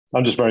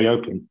I'm just very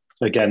open.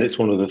 Again, it's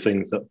one of the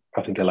things that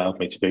I think allowed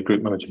me to be a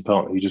group managing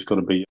partner. You just got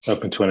to be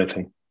open to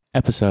anything.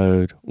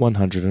 Episode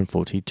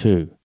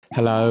 142.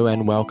 Hello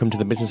and welcome to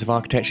the Business of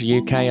Architecture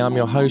UK. I'm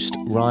your host,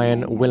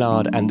 Ryan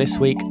Willard, and this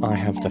week I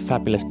have the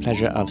fabulous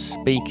pleasure of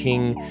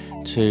speaking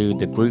to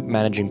the group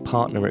managing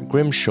partner at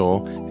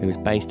Grimshaw, who is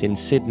based in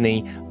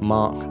Sydney,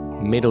 Mark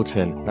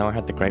Middleton. Now, I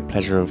had the great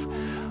pleasure of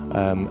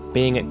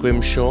being at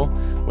Grimshaw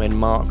when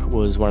Mark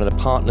was one of the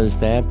partners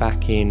there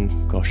back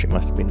in, it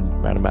must have been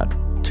around about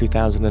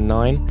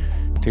 2009,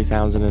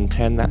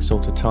 2010, that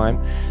sort of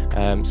time.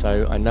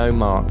 So I know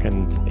Mark,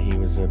 and he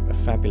was a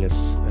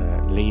fabulous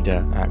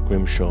leader at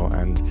Grimshaw,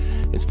 and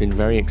it's been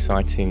very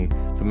exciting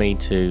for me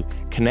to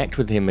connect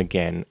with him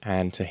again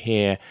and to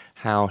hear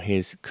how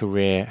his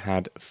career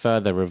had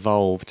further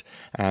evolved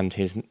and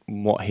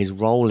what his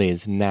role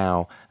is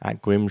now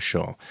at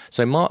Grimshaw.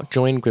 So Mark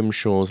joined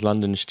Grimshaw's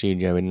London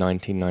studio in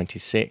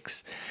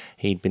 1996.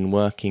 He'd been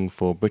working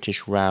for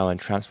British Rail and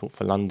Transport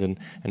for London,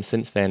 and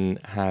since then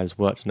has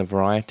worked on a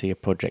variety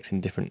of projects in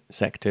different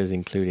sectors,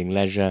 including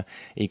leisure,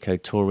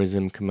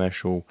 ecotourism,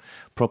 commercial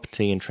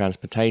property and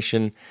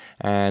transportation,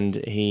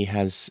 and he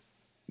has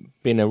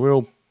been a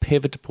real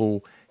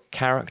pivotal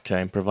character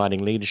in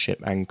providing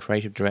leadership and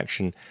creative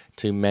direction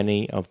to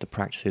many of the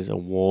practice's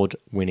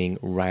award-winning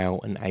rail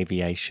and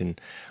aviation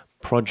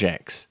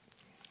projects.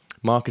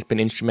 Mark has been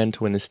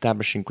instrumental in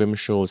establishing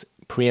Grimshaw's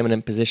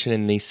preeminent position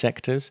in these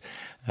sectors.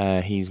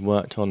 He's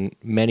worked on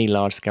many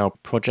large-scale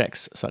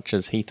projects such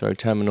as Heathrow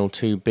Terminal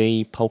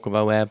 2B,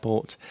 Pulkovo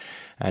Airport,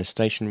 and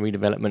station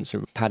redevelopments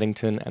at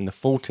Paddington and the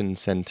Fulton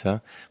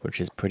Center, which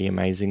is pretty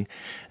amazing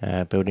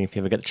building if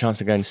you ever get the chance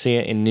to go and see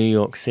it in New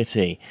York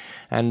City.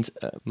 And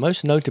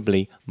most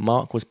notably,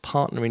 Mark was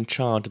partner in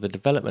charge of the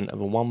development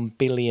of a £1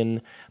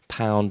 billion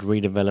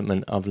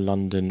redevelopment of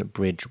London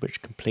Bridge,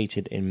 which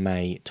completed in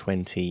May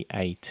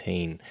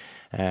 2018.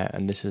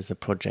 And this is the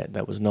project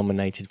that was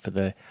nominated for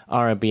the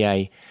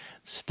RIBA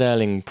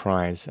Stirling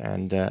Prize,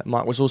 and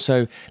Mark was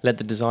also led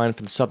the design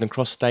for the Southern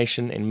Cross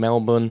Station in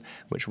Melbourne,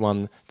 which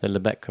won the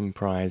Lubetkin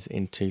Prize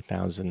in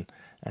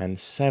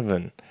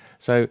 2007.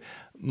 So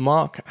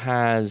Mark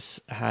has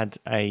had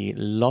a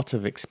lot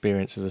of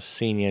experience as a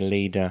senior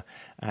leader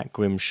at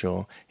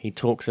Grimshaw. He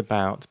talks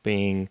about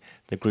being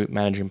the group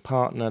managing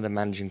partner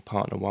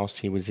whilst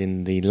he was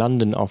in the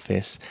London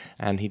office,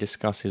 and he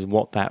discusses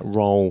what that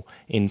role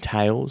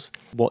entails,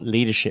 what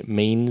leadership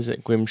means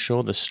at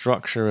Grimshaw, the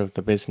structure of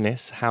the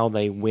business, how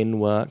they win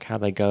work, how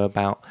they go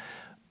about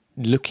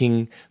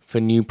looking for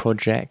new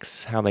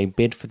projects, how they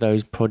bid for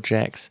those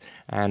projects,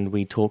 and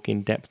we talk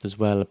in depth as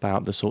well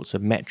about the sorts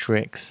of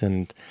metrics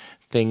and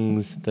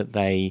things that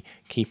they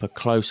keep a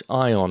close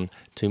eye on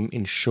to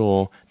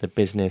ensure the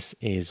business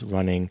is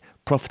running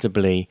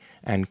profitably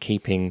and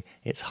keeping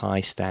its high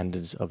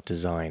standards of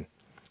design.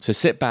 So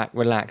sit back,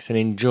 relax, and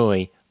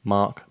enjoy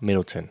Mark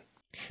Middleton.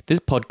 This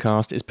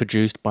podcast is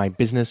produced by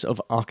Business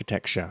of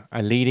Architecture,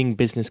 a leading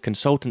business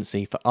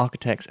consultancy for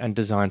architects and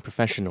design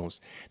professionals.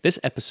 This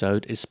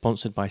episode is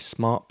sponsored by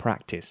Smart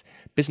Practice,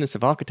 Business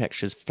of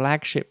Architecture's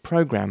flagship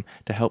program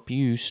to help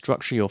you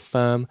structure your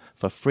firm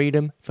for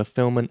freedom,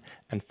 fulfillment,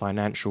 and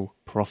financial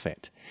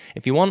profit.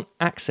 If you want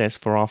access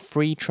for our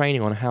free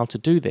training on how to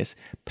do this,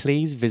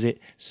 please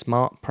visit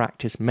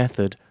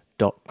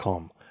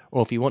smartpracticemethod.com.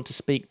 Or if you want to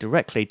speak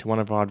directly to one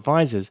of our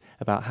advisors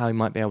about how he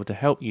might be able to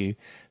help you,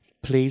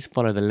 please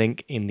follow the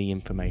link in the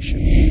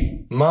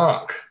information.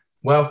 Mark,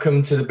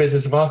 welcome to the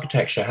Business of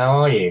Architecture. How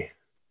are you?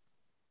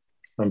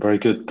 I'm very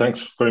good.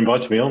 Thanks for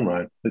inviting me on,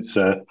 Ryan. It's,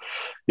 I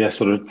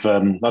don't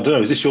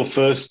know, is this your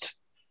first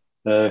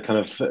kind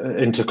of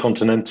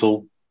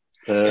intercontinental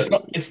It's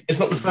not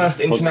the first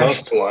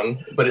international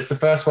one, but it's the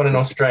first one in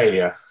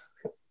Australia.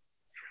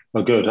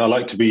 Oh, good. I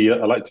like to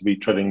be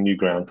treading new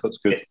ground. That's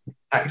good.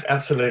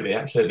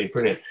 Absolutely,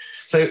 brilliant.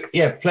 So,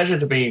 yeah, pleasure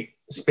to be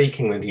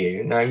speaking with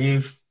you. Now,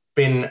 you've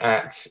been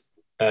at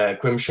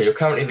Grimshaw. You're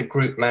currently the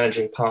group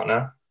managing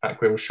partner at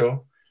Grimshaw.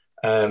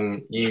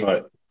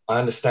 Right. I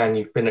understand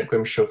you've been at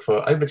Grimshaw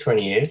for over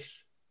 20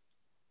 years.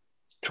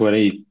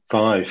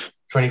 25.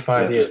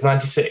 25 years.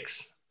 96.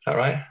 Is that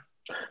right?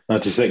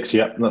 96.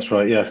 Yeah, that's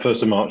right. Yeah,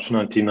 1st of March,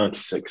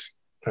 1996.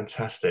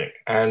 Fantastic.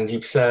 And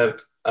you've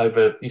served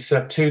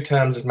 2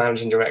 terms as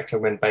managing director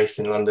when based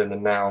in London,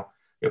 and now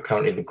you're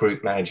currently the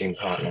group managing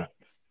partner.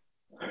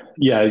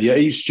 Yeah.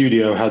 Each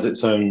studio has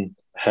its own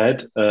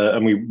head,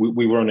 and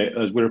we run it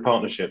as we're a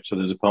partnership. So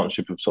there's a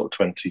partnership of sort of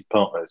 20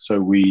 partners. So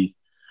we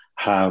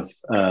have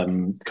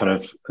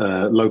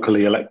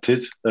locally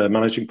elected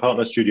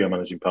studio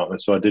managing partner.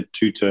 So I did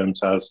 2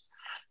 terms as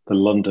the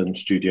London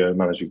studio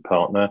managing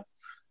partner,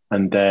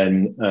 and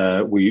then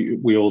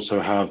we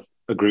also have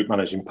a group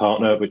managing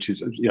partner, which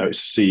is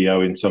it's a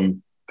CEO in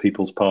some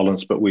people's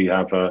parlance, but we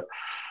have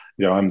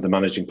I'm the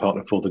managing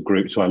partner for the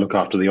group, so I look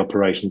after the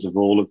operations of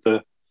all of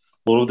the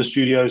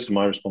studios. So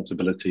my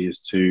responsibility is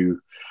to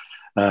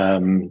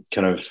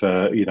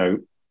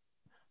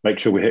make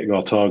sure we're hitting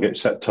our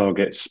targets, set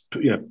targets,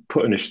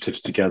 put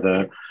initiatives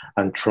together,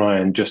 and try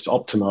and just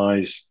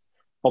optimize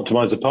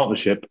the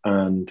partnership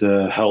and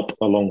help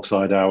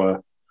alongside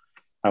our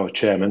our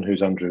chairman,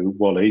 who's Andrew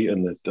Wally,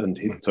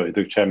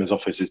 the chairman's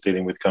office is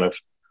dealing with kind of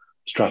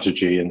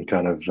strategy and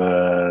kind of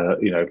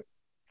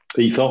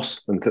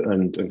ethos and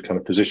kind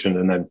of position,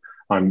 and then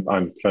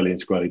I'm fairly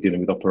squarely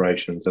dealing with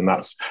operations, and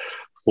that's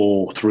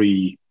for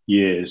 3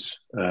 years.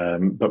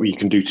 But you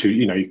can do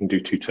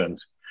two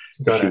terms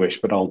if you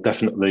wish. But I'll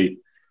definitely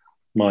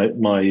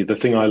the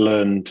thing I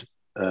learned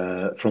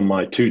from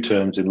my 2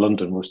 terms in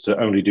London was to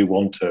only do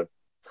 1 term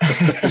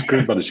as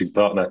group managing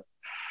partner.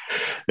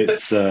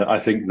 It's I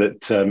think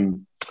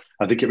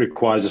it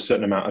requires a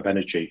certain amount of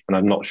energy, and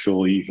I'm not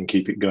sure you can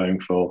keep it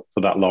going for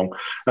that long.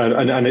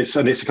 And it's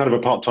a kind of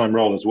a part-time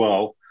role as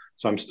well.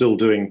 So I'm still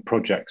doing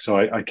projects. So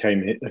I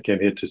came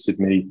here to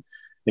Sydney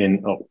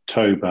in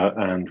October,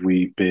 and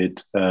we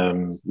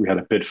had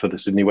a bid for the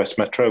Sydney West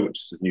Metro,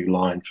 which is a new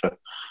line for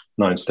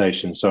 9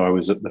 stations. So I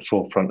was at the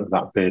forefront of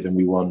that bid, and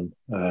we won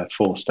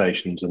 4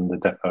 stations and the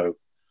depot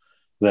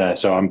there.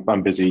 So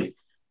I'm busy.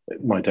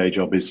 My day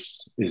job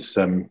is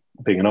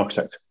being an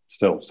architect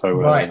still. So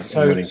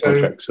winning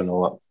projects and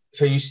all that.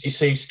 So you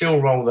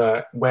still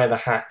wear the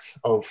hat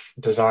of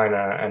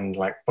designer and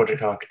like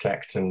project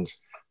architect, and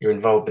you're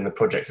involved in the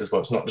projects as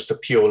well. It's not just a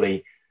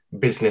purely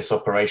business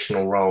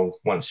operational role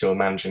once you're a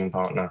managing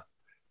partner.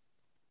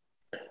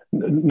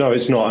 No,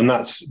 it's not, and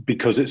that's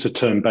because it's a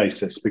term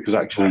basis. Because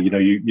actually,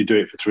 you do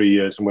it for 3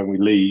 years, and when we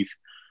leave,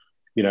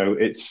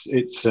 it's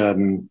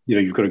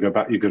you've got to go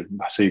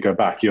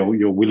back.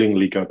 You'll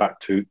willingly go back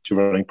to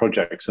running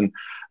projects. And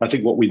I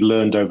think what we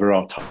learned over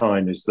our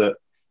time is that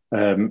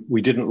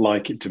we didn't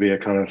like it to be a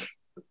kind of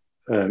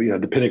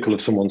the pinnacle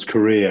of someone's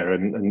career,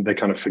 and they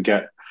kind of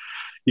forget.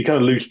 You kind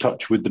of lose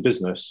touch with the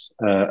business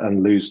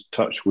and lose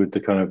touch with the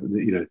kind of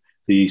the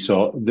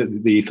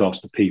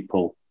ethos, the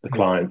people, the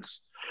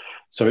clients.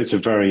 So it's a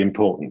very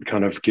important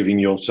kind of giving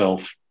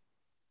yourself,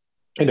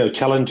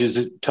 challenges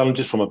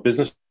from a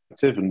business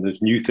perspective, and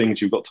there's new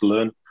things you've got to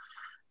learn.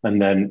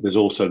 And then there's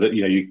also that,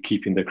 you're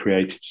keeping the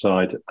creative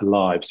side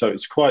alive. So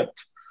it's quite,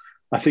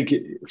 I think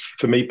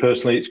for me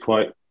personally, it's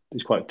quite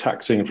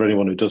taxing for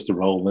anyone who does the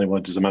role, and anyone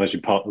who does a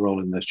managing partner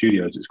role in their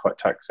studios. It's quite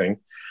taxing.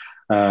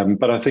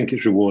 But I think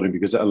it's rewarding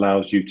because it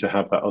allows you to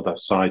have that other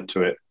side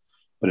to it,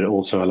 but it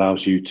also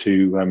allows you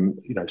to,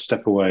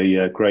 step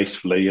away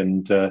gracefully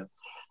and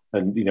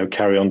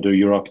carry on, do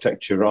your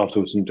architecture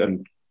afterwards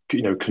and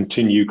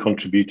continue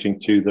contributing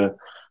to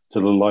the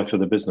life of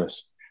the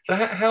business. So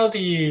how do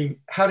you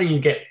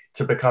get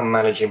to become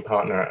managing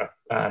partner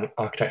at an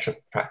architecture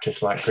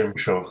practice like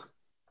Grimshaw?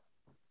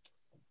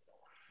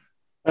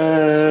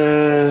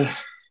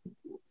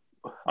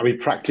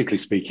 Practically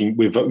speaking,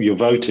 you're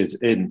voted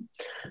in.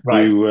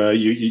 Right.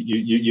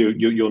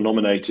 You're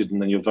nominated,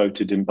 and then you're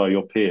voted in by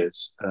your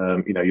peers.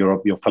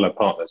 Your fellow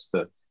partners.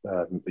 So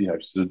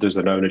there's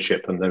an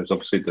ownership, and there's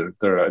obviously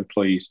there are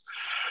employees.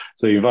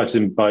 So you're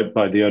invited in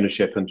by the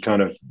ownership, and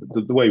kind of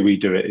the way we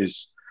do it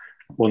is,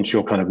 once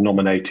you're kind of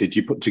nominated,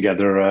 you put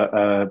together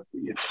a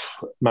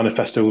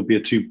manifesto. Would be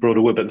a too broad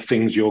a word, but the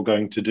things you're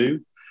going to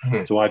do.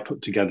 Mm-hmm. So I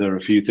put together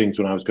a few things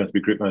when I was going to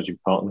be group managing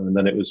partner, and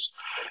then it was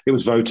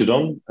voted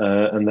on,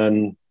 and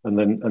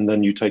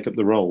then you take up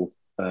the role.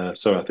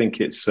 So I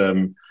think it's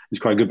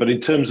quite good. But in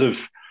terms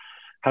of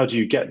how do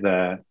you get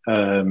there,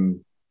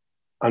 I'm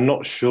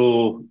not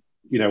sure.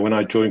 When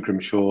I joined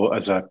Grimshaw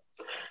as a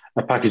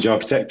package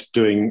architect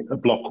doing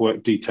block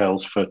work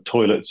details for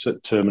toilets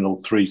at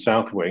Terminal 3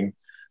 South Wing,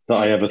 that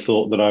I ever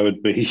thought that I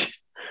would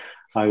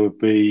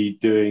be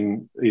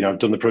doing. I've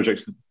done the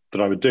projects that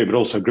I would do, but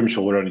also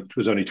Grimshaw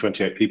was only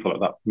 28 people at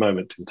that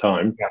moment in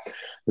time. Yeah.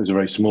 It was a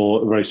very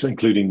small,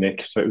 including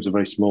Nick. So it was a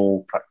very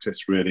small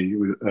practice, really.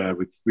 With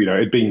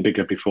it'd been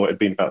bigger before. It'd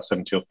been about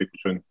 70 odd people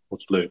during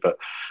Waterloo, but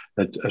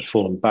had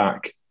fallen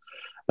back.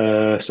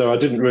 So I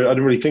didn't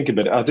really think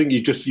about it. I think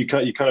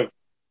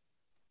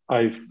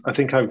I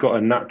think I've got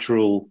a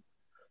natural,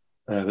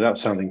 without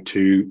sounding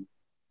too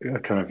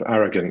kind of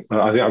arrogant,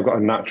 I think I've got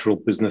a natural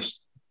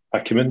business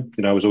acumen.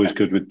 I was always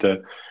good with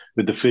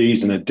the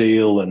fees and a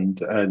deal and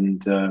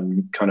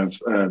kind of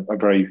a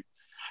very,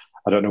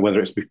 I don't know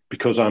whether it's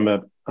because I'm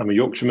a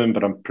Yorkshireman,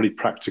 but I'm pretty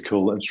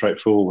practical and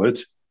straightforward,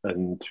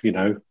 and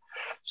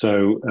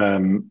so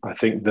I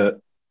think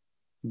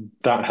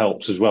that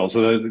helps as well.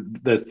 So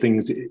there's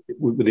things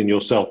within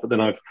yourself, but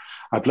then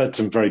I've led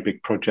some very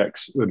big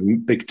projects,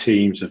 big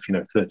teams of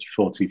 30,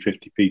 40,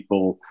 50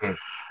 people.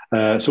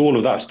 So all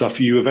of that stuff,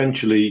 you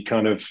eventually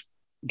kind of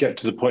get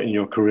to the point in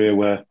your career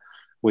where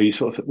you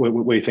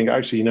where you think,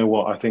 actually, you know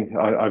what? I think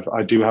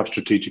I do have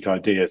strategic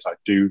ideas. I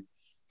do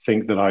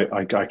think that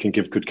I can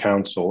give good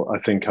counsel. I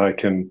think I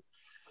can,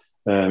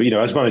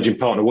 as managing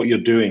partner, what you're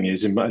doing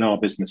is in our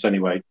business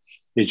anyway,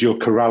 is you're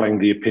corralling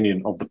the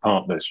opinion of the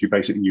partners.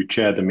 You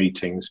chair the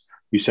meetings,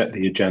 you set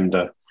the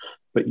agenda,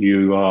 but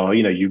you are,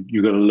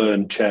 you've got to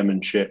learn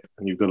chairmanship,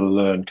 and you've got to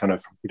learn kind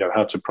of,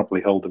 how to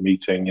properly hold a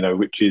meeting,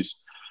 which is,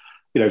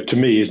 to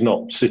me, is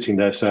not sitting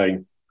there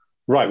saying,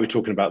 right, we're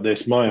talking about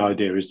this. My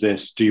idea is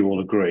this. Do you all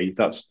agree?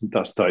 That's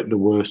the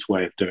worst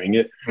way of doing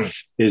it.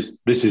 Is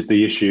this is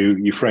the issue?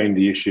 You frame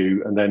the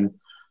issue, and then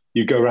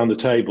you go around the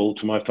table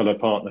to my fellow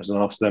partners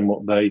and ask them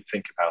what they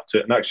think about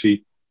it. And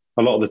actually,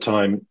 a lot of the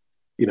time,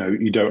 you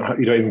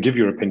don't even give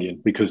your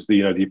opinion because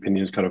the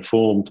opinion is kind of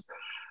formed,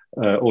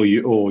 or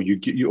you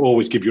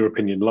always give your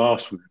opinion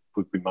last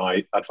would be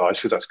my advice,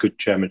 because that's good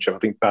chairmanship. I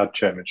think bad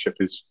chairmanship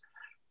is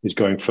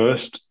going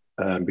first,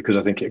 because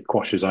I think it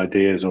quashes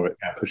ideas or it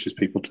pushes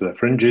people to their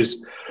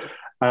fringes,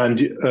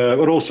 and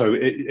but also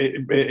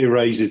it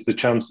erases the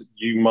chance that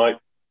you might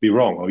be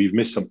wrong, or you've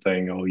missed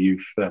something, or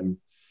you've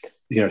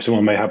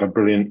someone may have a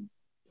brilliant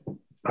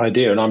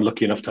idea, and I'm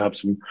lucky enough to have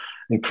some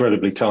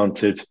incredibly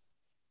talented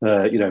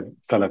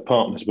fellow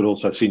partners, but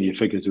also senior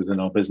figures within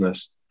our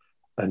business.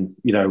 And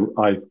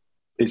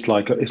it's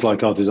like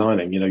our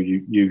designing.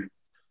 You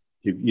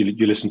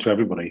listen to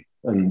everybody,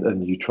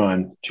 and you try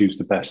and choose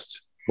the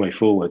best way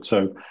forward.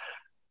 So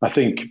I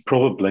think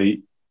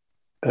probably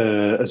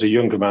as a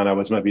younger man, I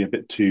was maybe a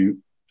bit too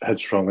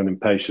headstrong and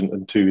impatient,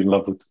 and too in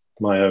love with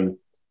my own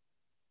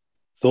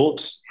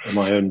thoughts and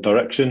my own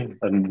direction.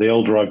 And the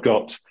older I've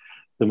got,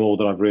 the more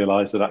that I've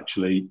realised that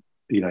actually,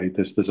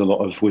 there's a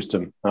lot of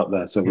wisdom out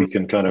there. So we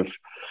can kind of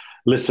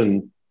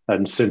listen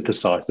and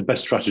synthesize. The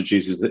best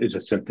strategies is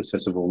a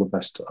synthesis of all the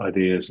best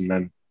ideas, and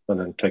then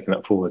taking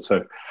that forward.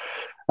 So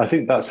I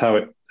think that's how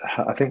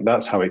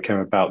it came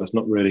about. There's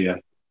not really a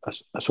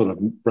sort of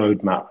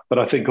roadmap, but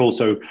I think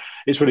also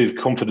it's really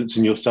the confidence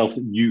in yourself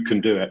that you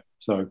can do it.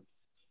 So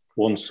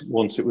once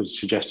it was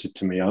suggested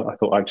to me, I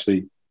thought,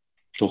 actually,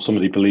 or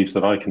somebody believes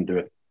that I can do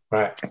it.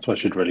 Right. So I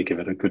should really give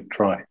it a good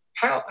try.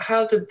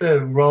 How did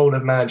the role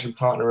of managing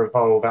partner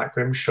evolve at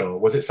Grimshaw?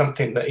 Was it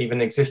something that even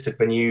existed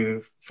when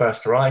you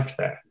first arrived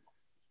there?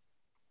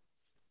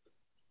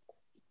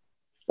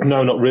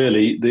 No, not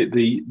really.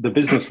 The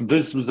business,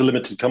 this was a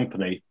limited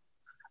company,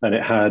 and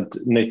it had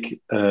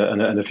Nick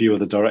and a few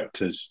other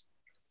directors,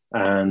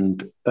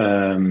 and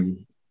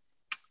one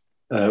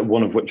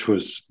of which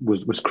was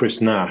Chris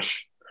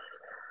Nash,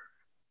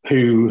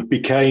 who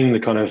became the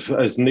kind of,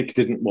 as Nick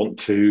didn't want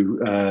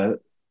to,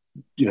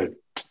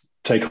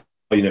 take,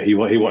 he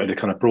wanted a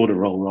kind of broader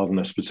role rather than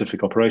a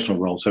specific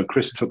operational role. So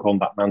Chris took on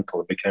that mantle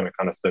and became a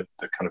kind of the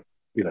kind of,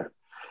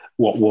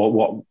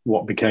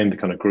 what became the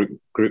kind of group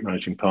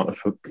managing partner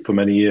for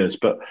many years.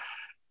 But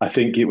I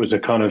think it was a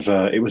kind of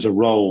it was a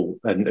role,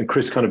 and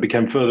Chris kind of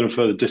became further and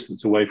further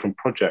distance away from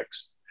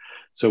projects.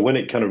 So when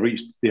it kind of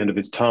reached the end of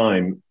his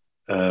time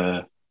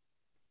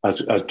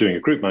as doing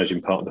a group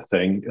managing partner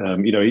thing, I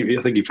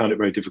think he found it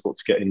very difficult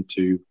to get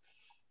into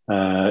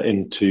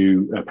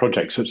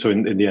projects. So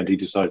in the end, he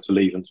decided to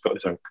leave and got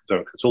his own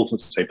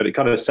consultancy. But it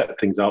kind of set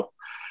things up.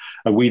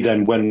 And we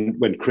then,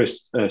 when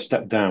Chris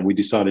stepped down, we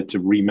decided to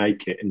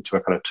remake it into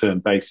a kind of term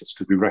basis,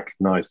 because we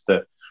recognised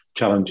the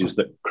challenges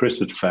that Chris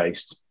had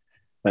faced.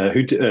 But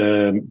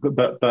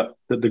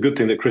the good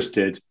thing that Chris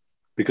did,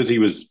 because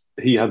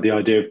he had the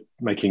idea of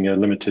making an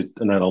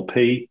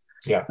LLP,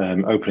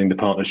 opening the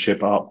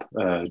partnership up.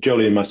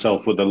 Jolie and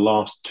myself were the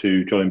last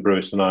two. Jolien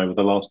Brewis and I were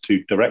the last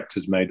two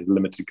directors made of the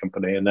limited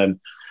company, and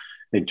then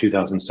in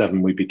 2007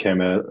 we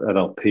became an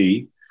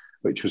LLP,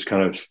 which was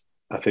kind of,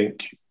 I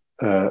think,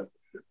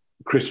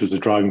 Chris was the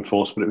driving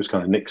force, but it was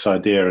kind of Nick's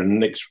idea, and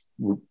Nick's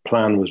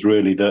plan was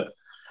really that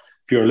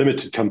if you're a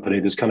limited company,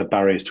 there's kind of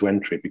barriers to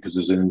entry because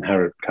there's an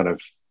inherent kind of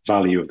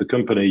value of the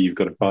company. You've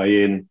got to buy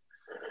in,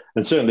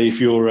 and certainly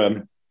if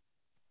you're,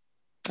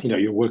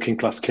 you're a working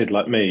class kid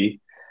like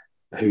me,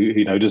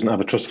 who doesn't have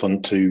a trust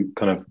fund to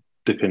kind of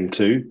dip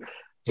into,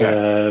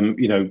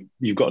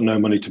 you've got no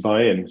money to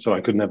buy in. So I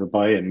could never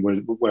buy in.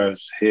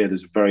 Whereas here,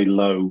 there's a very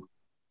low,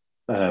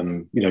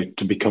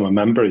 to become a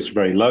member is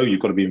very low. You've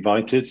got to be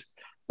invited.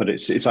 But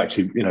it's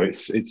actually,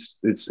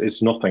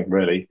 it's nothing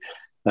really.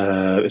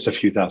 It's a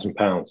few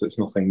 £1,000s. It's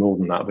nothing more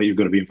than that. But you've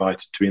got to be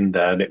invited to in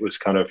there. And it was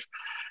kind of,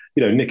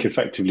 Nick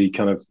effectively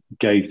kind of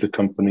gave the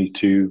company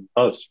to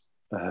us,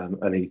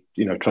 and he,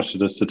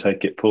 trusted us to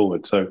take it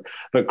forward. So,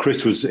 but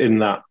Chris was in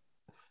that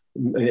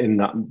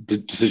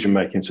decision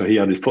making. So he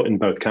had his foot in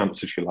both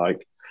camps, if you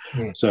like.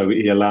 Mm. So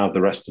he allowed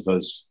the rest of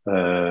us,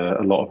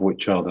 a lot of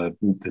which are the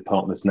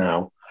partners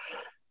now,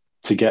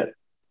 to get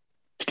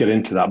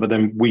into that. But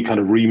then we kind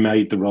of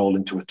remade the role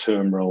into a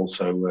term role.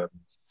 So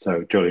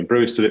Jolien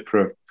Brewis did it for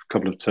a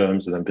couple of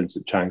terms, and then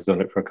Vincent Chang's done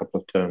it for a couple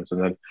of terms,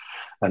 and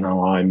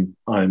now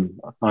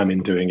I'm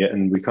in doing it,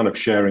 and we're kind of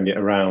sharing it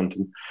around.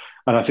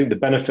 And I think the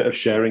benefit of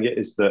sharing it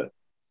is that,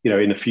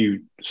 in a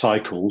few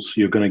cycles,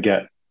 you're going to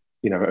get,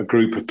 a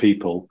group of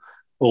people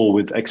all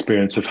with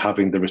experience of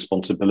having the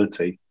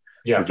responsibility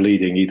of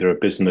leading either a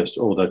business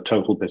or the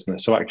total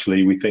business. So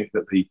actually, we think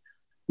that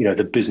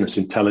the business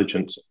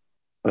intelligence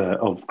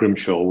of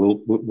Grimshaw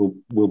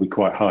will be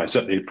quite high,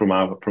 certainly from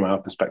our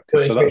perspective.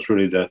 Well, so that's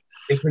really that's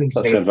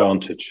the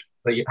advantage.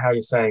 But how you're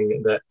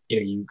saying that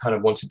you kind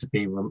of wanted to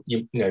be,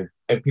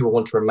 people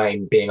want to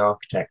remain being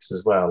architects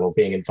as well, or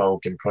being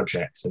involved in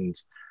projects, and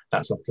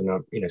that's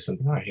often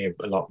something I hear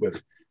a lot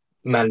with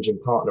managing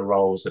partner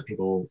roles, that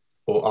people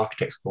or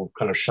architects will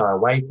kind of shy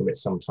away from it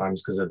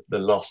sometimes because of the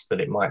loss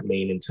that it might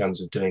mean in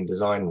terms of doing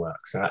design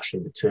work. So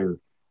actually, the two,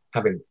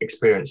 having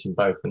experience in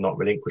both and not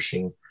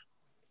relinquishing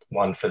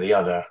one for the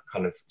other,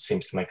 kind of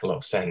seems to make a lot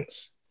of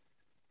sense.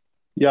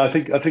 Yeah, I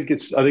think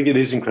it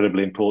is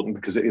incredibly important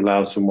because it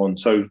allows someone.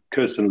 So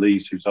Kirsten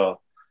Lees, who's our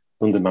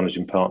London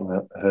managing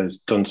partner, has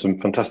done some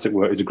fantastic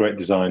work. He's a great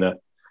designer.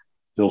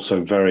 He's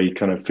also very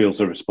kind of feels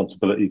the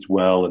responsibilities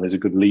well and is a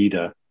good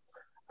leader.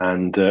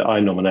 And I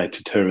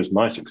nominated her as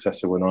my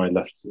successor when I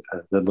left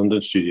the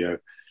London studio.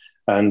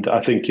 And I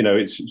think,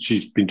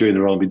 she's been doing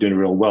the role and been doing it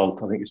real well.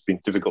 I think it's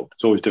been difficult.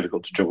 It's always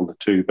difficult to juggle the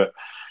two, but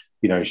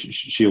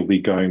she'll be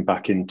going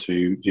back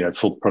into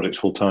full projects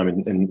full time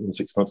in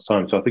 6 months'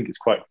 time. So I think it's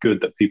quite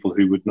good that people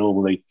who would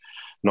normally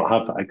not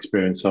have that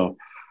experience are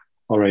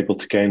able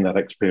to gain that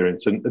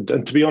experience.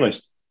 And to be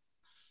honest,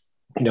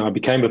 I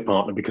became a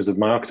partner because of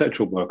my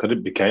architectural work. I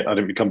didn't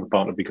become a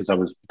partner because I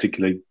was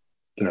particularly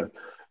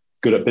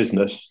good at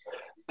business.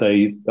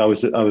 I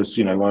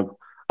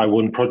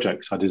won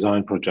projects. I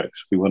designed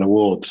projects. We won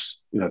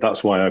awards.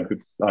 That's why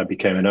I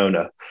became an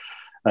owner.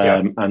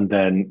 And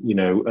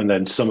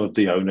then some of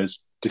the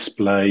owners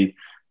display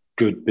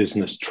good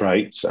business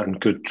traits and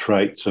good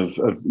traits of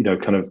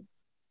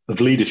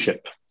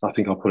leadership. I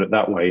think I'll put it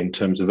that way in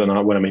terms of,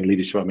 and when I mean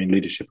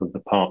leadership of the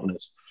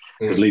partners,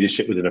 because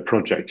leadership within a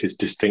project is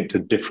distinct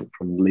and different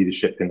from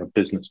leadership in a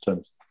business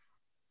terms.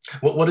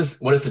 What is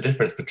the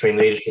difference between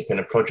leadership in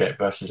a project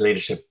versus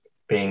leadership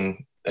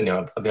being I think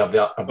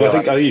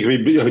you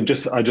can be, I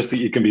just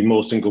think you can be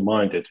more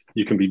single-minded.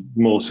 You can be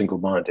more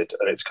single-minded,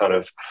 and it's kind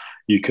of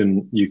you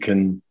can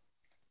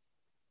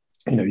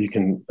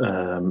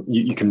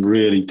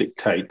really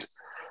dictate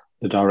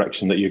the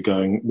direction that you're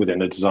going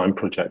within a design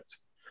project.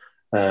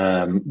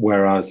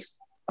 Whereas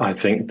I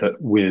think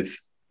that within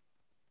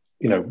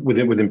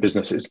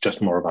business, it's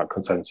just more about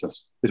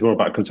consensus. It's more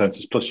about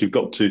consensus. Plus, you've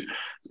got to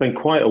spend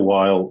quite a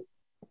while.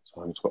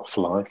 Sorry, I've just got a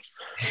fly.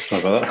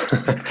 Sorry about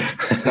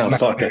that. I'll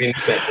start getting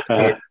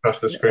across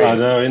the screen. I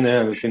know, in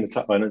there, it's been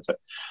attacked by an insect.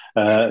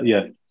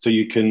 So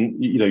you can,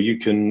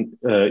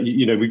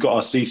 we've got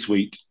our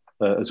C-suite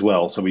as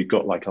well. So we've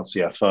got like our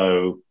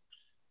CFO,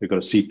 we've got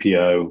a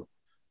CPO.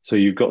 So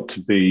you've got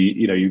to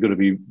be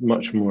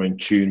much more in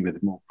tune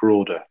with more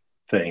broader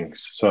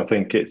things. So I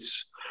think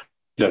it's,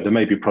 there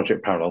may be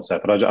project parallels there,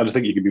 but I just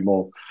think you can be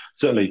more,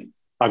 certainly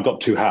I've got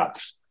two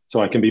hats,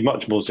 so I can be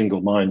much more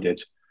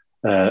single-minded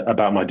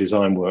about my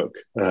design work.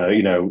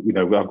 I've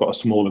got a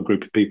smaller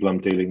group of people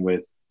I'm dealing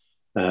with.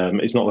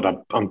 It's not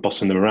that I'm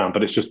bossing them around,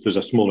 but it's just there's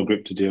a smaller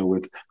group to deal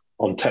with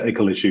on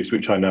technical issues,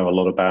 which I know a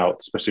lot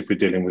about, especially if we're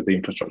dealing with the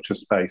infrastructure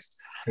space.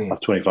 I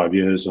have 25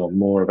 years or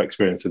more of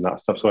experience in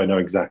that stuff, so I know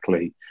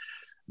exactly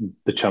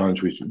the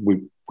challenge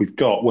we've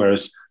got.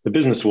 Whereas the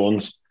business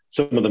ones,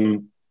 some of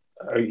them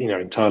are,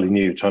 entirely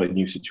new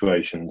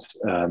situations,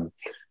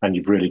 and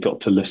you've really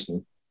got to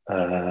listen,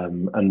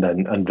 and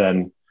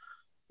then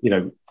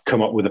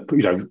come up with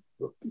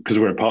because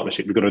we're in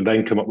partnership, we've got to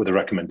then come up with a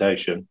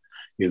recommendation.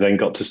 You then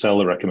got to sell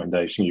the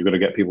recommendation. You've got to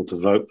get people to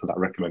vote for that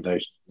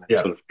recommendation,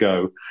 sort of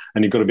go.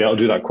 And you've got to be able to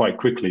do that quite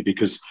quickly,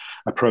 because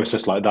a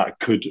process like that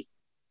could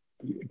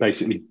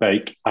basically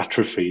bake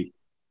atrophy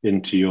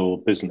into your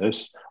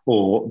business,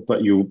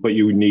 but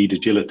you need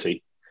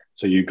agility.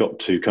 So you've got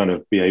to kind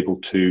of be able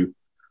to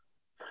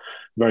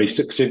very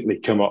succinctly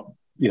come up,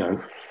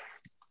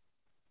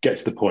 get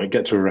to the point,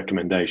 get to a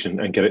recommendation,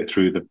 and get it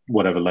through the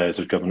whatever layers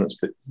of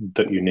governance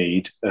that you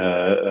need,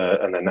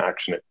 and then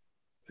action it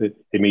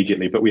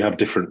immediately. But we have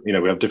different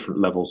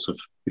levels of,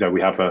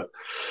 we have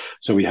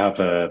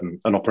an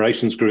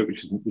operations group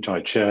which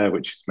I chair,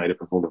 which is made up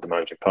of all of the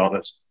managing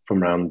partners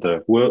from around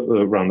the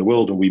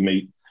world, and we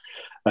meet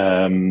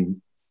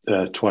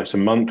twice a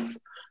month.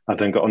 I've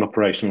then got an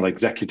operational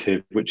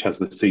executive, which has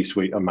the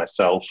C-suite and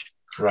myself,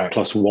 right,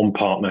 plus one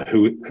partner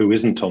who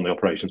isn't on the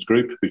operations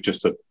group, who's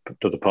just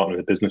another partner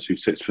in the business who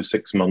sits for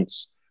 6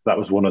 months. That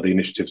was one of the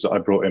initiatives that I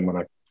brought in when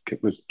I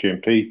was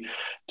GMP,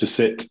 to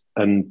sit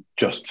and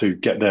just to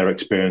get their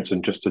experience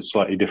and just a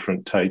slightly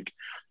different take,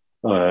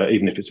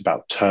 even if it's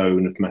about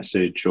tone of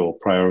message or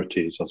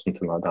priorities or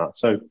something like that.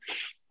 So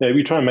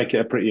we try and make it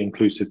a pretty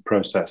inclusive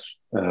process,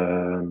 but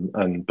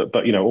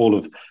all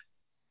of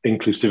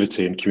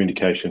inclusivity and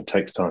communication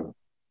takes time.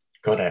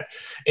 Got it.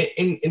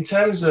 In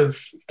terms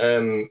of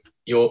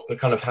your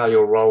kind of how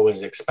your role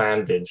has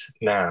expanded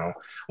now,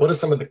 what are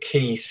some of the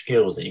key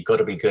skills that you've got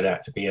to be good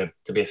at to be a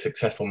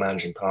successful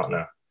managing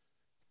partner?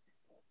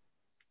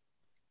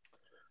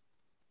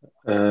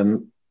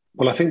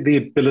 Well, I think the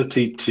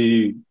ability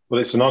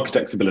it's an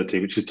architect's ability,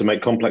 which is to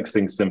make complex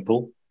things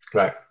simple.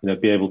 Right.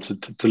 Be able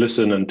to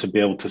listen, and to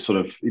be able to sort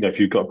of, if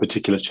you've got a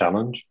particular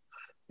challenge,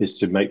 is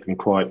to make them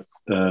quite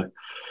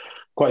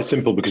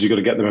simple, because you've got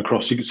to get them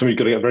across. You've got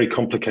to get very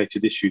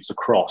complicated issues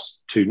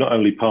across to not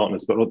only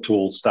partners, but to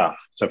all staff.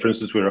 So, for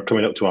instance, we're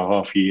coming up to our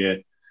half year,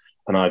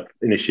 and I've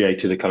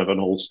initiated a kind of an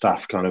all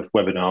staff kind of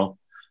webinar,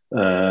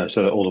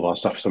 so that all of our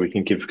staff, so we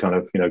can give kind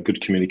of,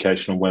 good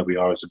communication on where we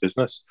are as a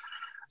business.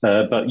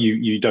 But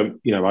you don't,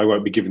 I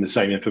won't be giving the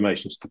same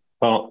information to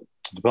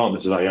the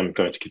partners as I am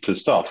going to give to the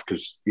staff,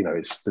 because,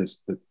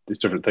 it's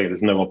different thing.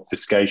 There's no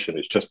obfuscation.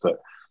 It's just that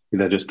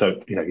they just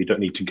don't, you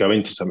don't need to go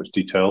into so much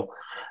detail.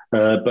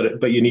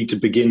 But you need to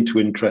begin to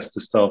interest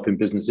the staff in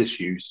business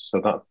issues. So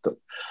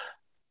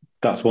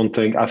that's one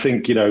thing. I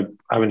think,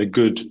 having a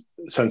good,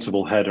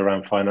 sensible head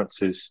around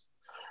finances,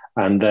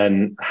 and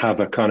then have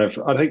a kind of,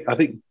 I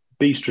think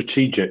be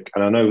strategic.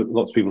 And I know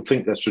lots of people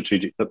think they're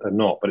strategic, but they're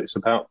not. But it's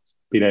about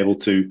being able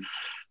to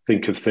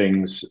think of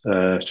things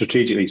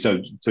strategically.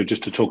 So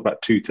just to talk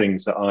about two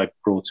things that I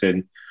brought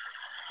in,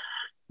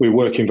 we're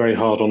working very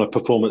hard on a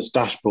performance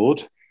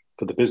dashboard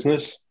for the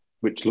business,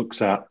 which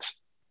looks at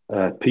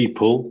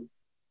people,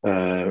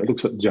 it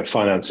looks at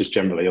finances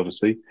generally,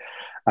 obviously,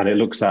 and it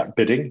looks at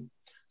bidding.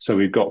 So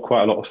we've got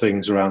quite a lot of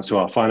things around. So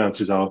our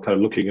finances are kind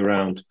of looking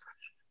around.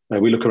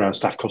 We look around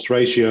staff cost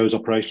ratios,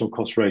 operational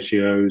cost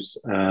ratios,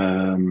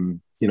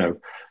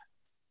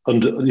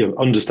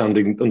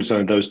 understanding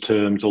those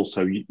terms,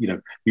 also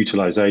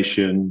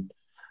utilization,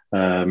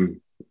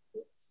 and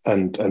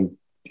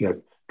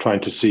trying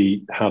to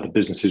see how the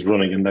business is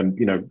running, and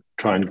then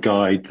try and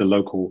guide the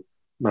local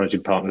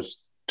managing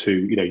partners to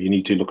you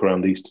need to look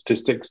around these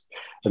statistics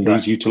and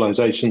these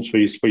utilizations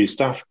for your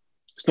staff.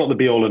 It's not the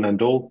be all and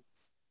end all,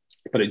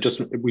 but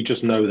we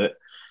just know that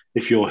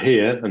if you're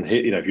here and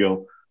here, if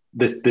you're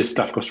this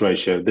staff cost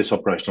ratio, this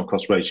operational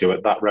cost ratio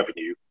at that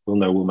revenue, we'll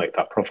know we'll make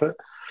that profit.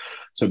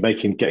 So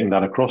getting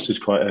that across is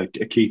quite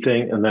a key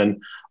thing. And then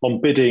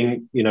on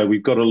bidding,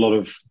 we've got a lot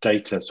of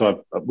data.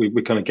 So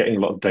we're kind of getting a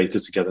lot of data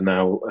together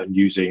now and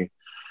using,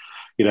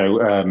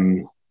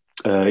 bidding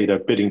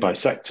by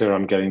sector.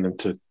 I'm getting them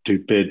to do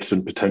bids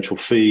and potential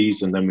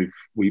fees, and then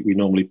we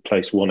normally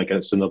place one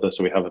against another.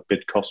 So we have a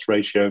bid cost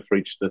ratio for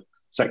each of the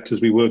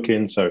sectors we work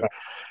in. So,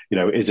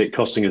 is it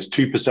costing us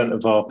 2%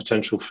 of our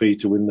potential fee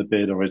to win the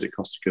bid, or is it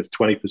costing us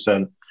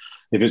 20%?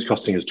 If it's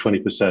costing us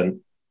 20%,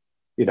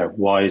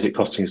 why is it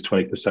costing us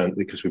 20%?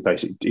 Because we're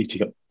basically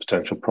eating up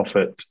potential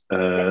profit.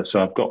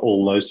 So I've got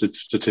all those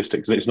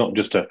statistics, and it's not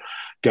just to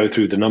go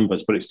through the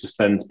numbers, but it's just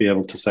then to be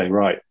able to say,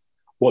 right,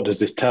 what does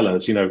this tell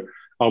us?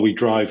 Are we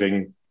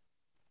driving,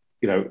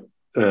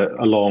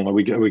 along? Are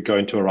we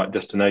going to a right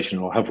destination,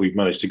 or have we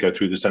managed to go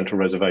through the central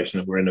reservation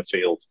and we're in a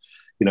field?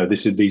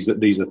 These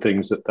are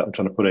things that I'm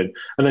trying to put in,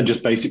 and then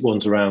just basic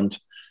ones around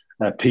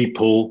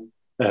people.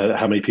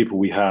 How many people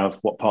we have,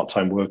 what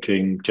part-time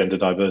working, gender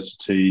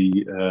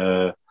diversity,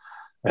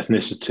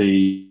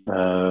 ethnicity,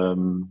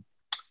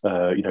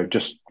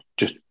 just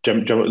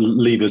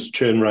leavers,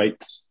 churn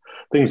rates,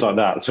 things like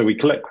that. So we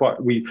collect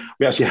we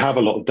actually have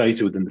a lot of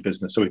data within the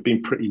business. So we've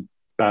been pretty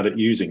bad at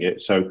using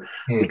it. So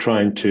we're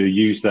trying to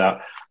use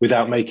that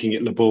without making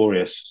it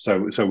laborious.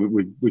 So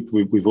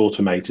we've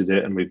automated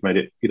it, and we've made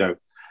it,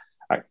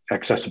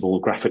 accessible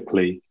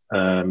graphically.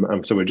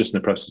 And so we're just in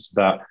the process of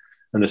that.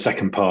 And the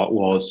second part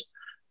was,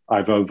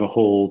 I've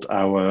overhauled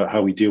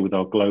how we deal with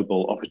our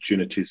global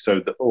opportunities, so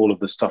that all of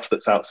the stuff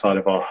that's outside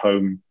of our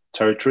home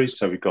territories,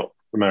 so we've got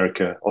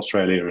America,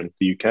 Australia, and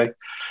the UK,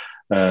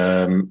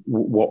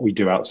 what we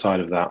do outside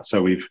of that.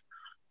 So we've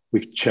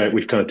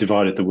kind of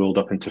divided the world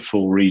up into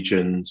 4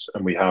 regions,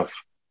 and we have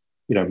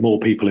more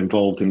people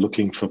involved in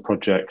looking for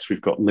projects.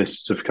 We've got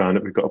lists of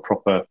we've got a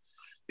proper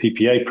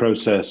PPA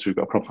process, we've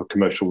got a proper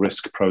commercial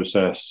risk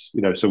process.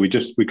 So we've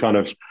got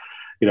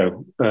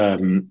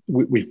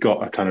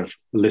a kind of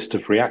list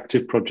of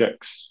reactive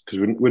projects, because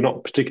we're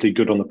not particularly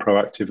good on the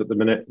proactive at the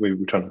minute. We're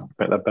trying to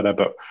make that better,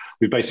 but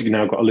we've basically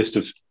now got a list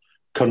of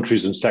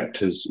countries and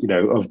sectors,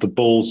 of the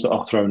balls that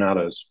are thrown at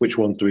us. Which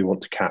ones do we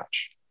want to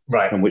catch,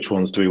 right? And which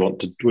ones do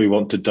we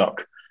want to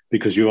duck?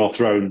 Because you are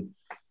thrown,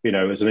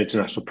 as an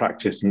international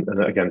practice, and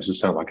again, this will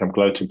sound like I'm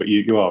gloating, but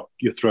you're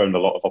thrown a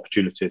lot of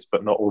opportunities,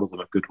 but not all of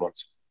them are good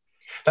ones.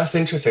 That's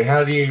interesting.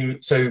 How do you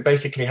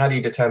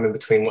determine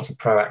between what's a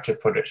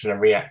proactive project and a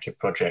reactive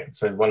project?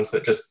 So ones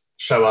that just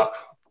show up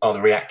are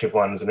the reactive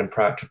ones, and then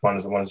proactive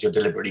ones are the ones you're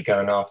deliberately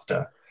going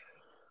after?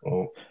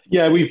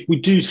 Yeah, we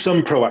do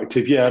some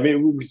proactive. Yeah, I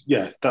mean,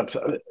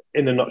 that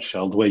in a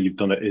nutshell, the way you've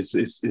done it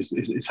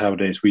is how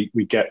it is. We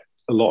get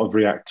a lot of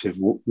reactive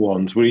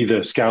ones. We're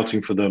either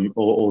scouting for them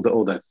or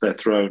they're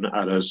thrown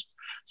at us.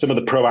 Some of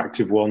the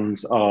proactive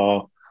ones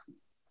are,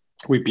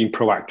 we've been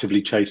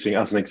proactively chasing,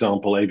 as an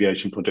example,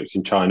 aviation projects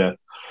in China,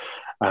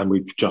 and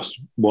we've just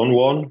won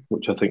one,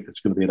 which I think is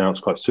going to be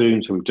announced quite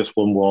soon. So we've just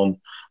won one,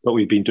 but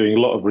we've been doing a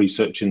lot of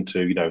research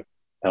into,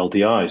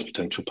 LDIs,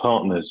 potential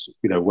partners,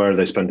 where are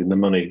they spending the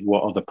money?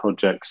 What are the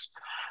projects?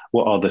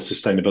 What are the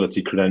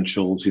sustainability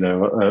credentials?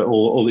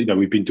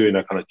 We've been doing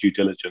a kind of due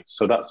diligence.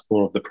 So that's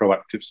more of the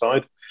proactive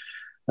side.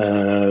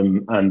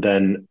 And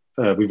then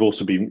we've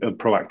also been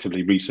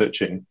proactively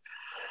researching,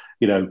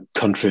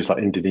 countries like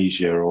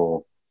Indonesia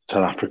or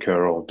South Africa,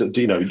 or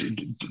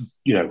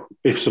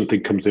if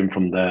something comes in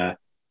from there,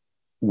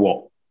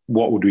 what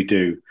would we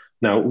do?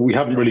 Now, we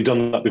haven't really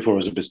done that before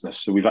as a business,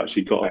 so we've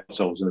actually got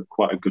ourselves in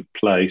quite a good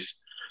place.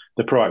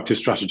 The proactive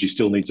strategy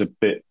still needs a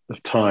bit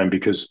of time,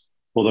 because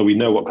although we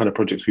know what kind of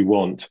projects we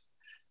want,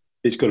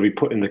 it's got to be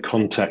put in the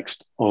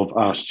context of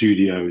our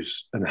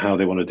studios and how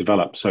they want to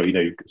develop. So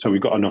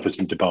we've got an office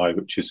in Dubai,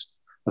 which is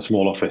a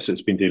small office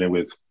that's been dealing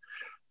with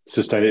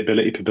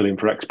sustainability pavilion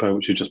for Expo,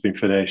 which has just been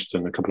finished,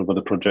 and a couple of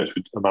other projects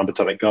with Amman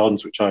Botanic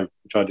Gardens, which I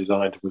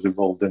designed and was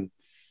involved in.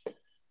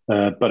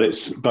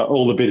 But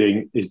all the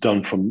bidding is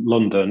done from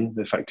London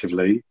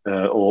effectively,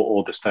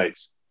 or the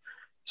States.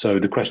 So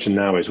the question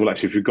now is, well,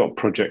 actually, if we've got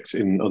projects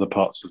in other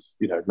parts of,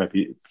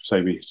 maybe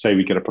say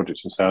we get a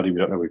project in Saudi, we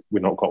don't know,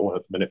 we've not got one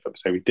at the minute, but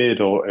say we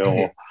did,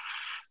 or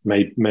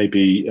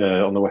maybe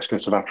on the west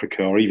coast of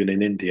Africa, or even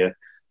in India,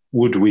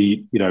 what does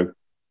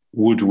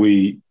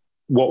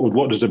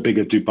a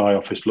bigger Dubai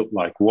office look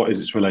like? What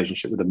is its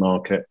relationship with the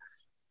market?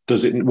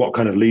 What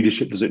kind of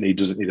leadership does it need?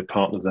 Does it need a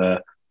partner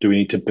there? Do we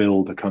need to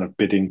build a kind of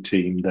bidding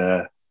team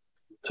there?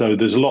 So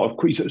there's a lot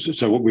of,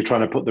 so what we're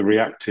trying to put the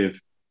reactive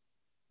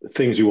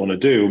things we want to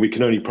do, we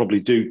can only probably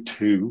do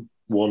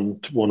one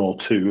or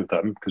two of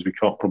them, because we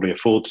can't probably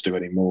afford to do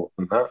any more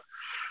than that.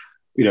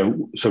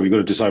 So we've got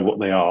to decide what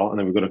they are, and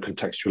then we've got to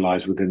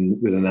contextualize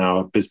within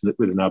our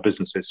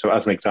businesses. So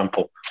as an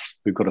example,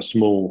 we've got a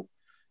small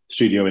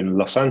studio in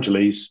Los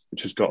Angeles,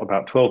 which has got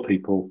about 12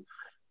 people,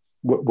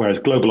 whereas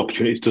Global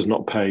Opportunities does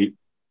not pay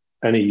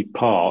any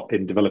part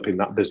in developing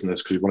that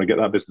business, because we want to get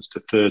that business to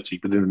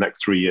 30 within the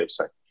next 3 years.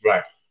 So.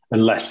 Right.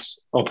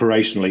 Unless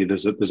operationally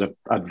there's an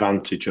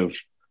advantage of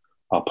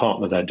our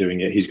partner there doing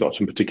it. He's got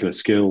some particular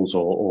skills,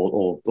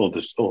 or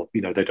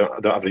they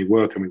don't have any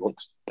work, and we want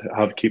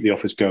to keep the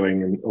office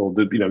going,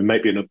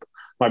 might be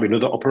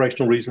another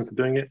operational reason for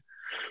doing it.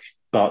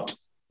 But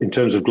in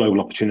terms of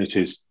Global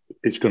Opportunities,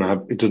 it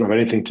doesn't have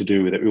anything to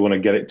do with it. We want to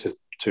get it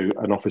to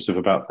an office of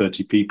about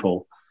 30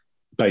 people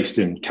based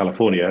in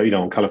California,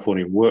 on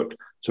Californian work.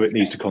 So it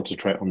needs to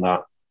concentrate on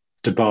that.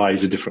 Dubai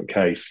is a different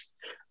case.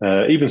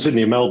 Even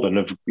Sydney and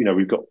Melbourne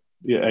we've got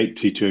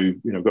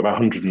 82, we've got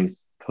about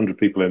 100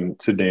 people in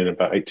Sydney and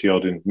about 80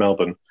 odd in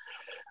Melbourne,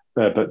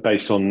 but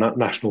based on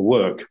national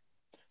work.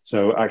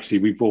 So actually,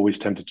 we've always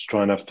tended to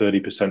try and have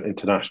 30%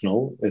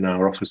 international in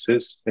our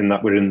offices, in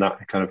that we're in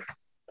that kind of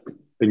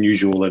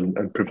unusual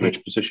and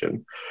privileged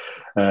position.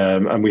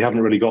 And we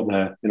haven't really got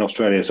there in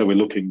Australia. So we're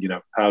looking,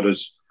 how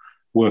does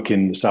work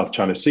in the South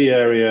China Sea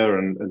area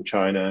and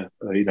China,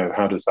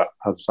 how does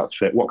that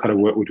fit? What kind of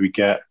work would we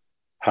get?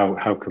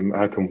 How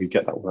can we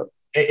get that work?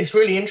 It's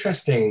really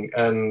interesting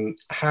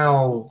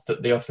how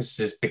the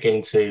offices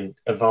begin to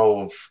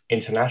evolve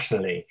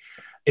internationally.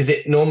 Is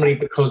it normally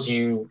because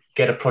you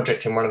get a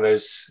project in one of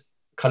those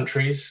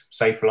countries,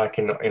 say for like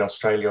in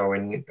Australia or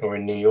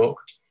in New York?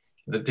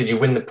 Did you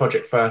win the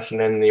project first and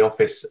then the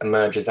office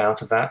emerges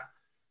out of that?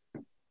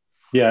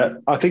 Yeah,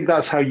 I think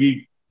that's how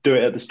you do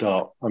it at the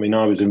start. I mean,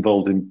 I was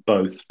involved in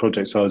both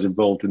projects. I was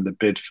involved in the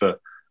bid for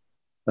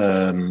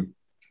the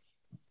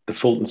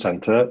Fulton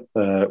Center,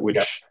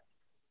 which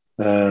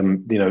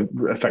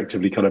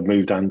effectively kind of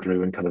moved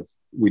Andrew, and kind of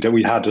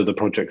we had other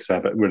projects there,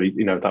 but really,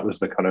 that was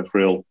the kind of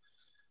real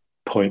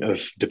point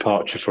of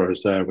departure for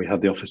us there. We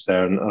had the office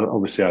there, and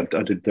obviously I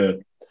did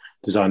the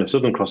design of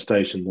Southern Cross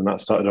Station, and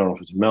that started our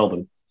office in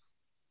Melbourne.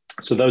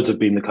 So those have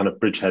been the kind of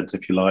bridgeheads,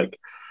 if you like.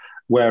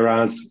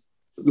 Whereas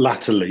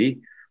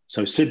latterly,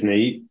 so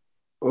Sidney,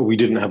 we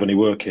didn't have any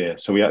work here.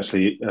 So we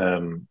actually,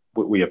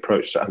 we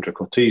approached Andrew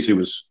Cortese, who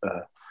was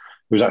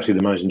actually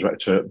the managing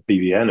director at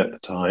BVN at the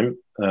time.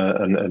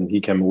 And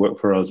he came and worked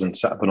for us and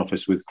set up an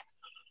office with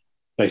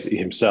basically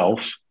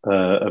himself.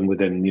 And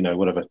within,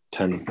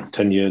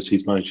 10 years,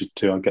 he's managed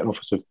to get an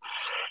office of,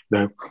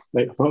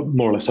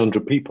 more or less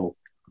 100 people.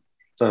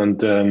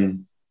 And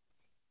in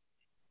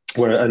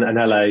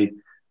LA,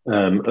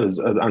 as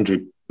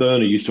Andrew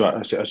Berner used to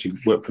actually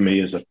work for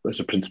me as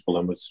a principal,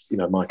 and was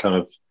my kind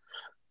of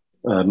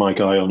my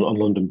guy on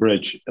London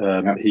Bridge.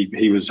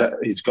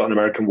 He's got an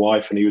American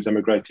wife, and he was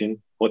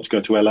emigrating, wanted to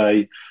go to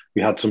LA.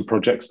 We had some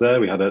projects there.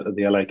 We had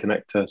the LA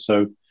connector,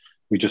 so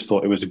we just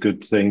thought it was a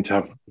good thing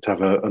to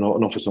have an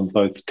office on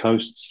both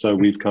coasts. So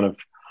we've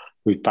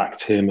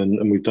backed him,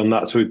 and we've done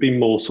that. So we've been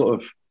more sort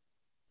of,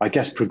 I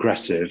guess,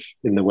 progressive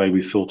in the way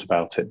we've thought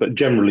about it. But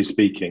generally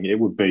speaking, it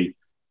would be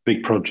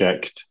big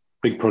project.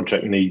 Big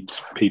project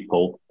needs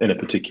people in a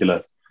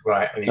particular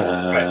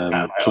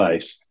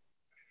place.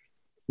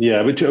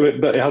 Yeah, but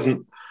it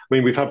hasn't. I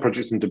mean, we've had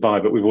projects in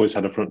Dubai, but we've always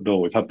had a front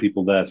door. We've had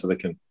people there so they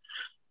can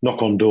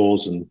knock on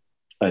doors and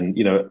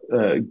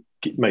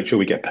make sure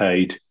we get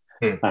paid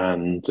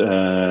and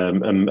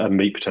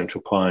meet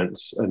potential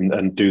clients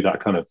and do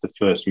that kind of the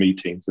first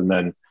meetings, and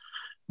then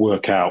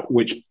work out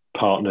which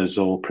partners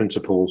or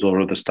principals or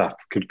other staff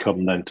could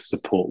come then to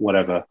support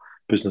whatever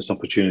business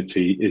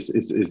opportunity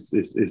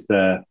is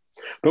there.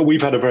 But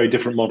we've had a very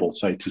different model,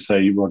 say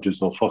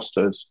Rogers or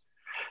Foster's,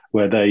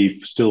 where they've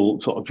still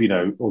sort of,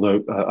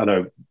 although I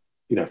know,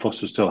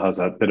 Foster still has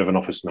a bit of an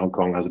office in Hong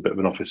Kong, has a bit of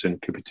an office in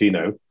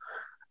Cupertino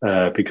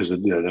because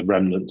of, the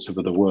remnants of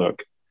other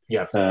work.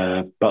 Yeah.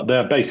 But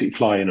they're basically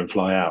fly in and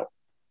fly out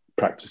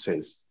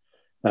practices.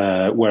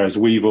 Whereas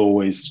we've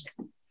always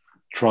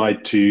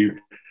tried to,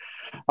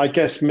 I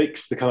guess,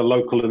 mix the kind of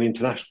local and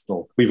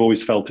international. We've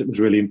always felt it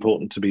was really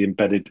important to be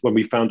embedded. When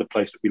we found a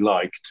place that we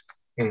liked,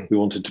 we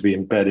wanted to be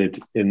embedded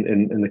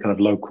in the kind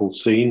of local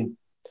scene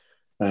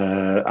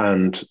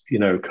and,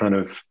 kind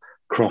of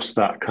cross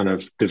that kind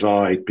of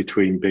divide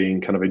between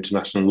being kind of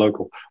international and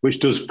local,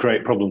 which does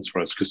create problems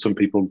for us because some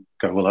people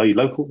go, well, are you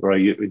local or are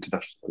you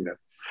international?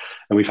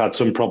 And we've had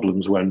some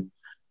problems when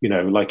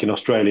like in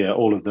Australia,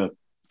 all of the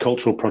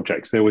cultural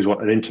projects, they always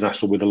want an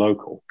international with a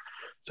local.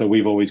 So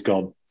we've always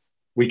gone,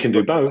 we can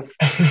do both.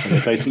 And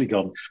they've basically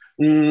gone,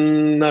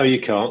 no,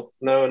 you can't.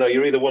 No,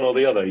 you're either one or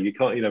the other. You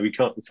can't, we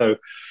can't. So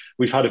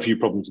we've had a few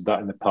problems with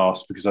that in the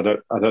past, because I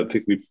don't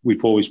think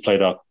we've always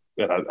played I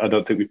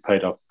don't think we've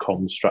played our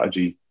comms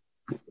strategy,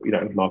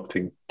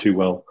 marketing too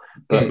well.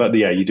 But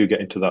yeah, you do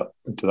get into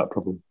that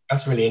problem.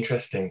 That's really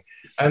interesting.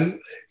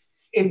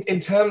 In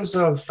terms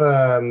of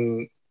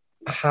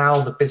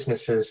how the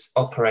business is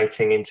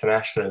operating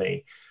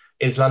internationally,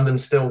 is London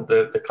still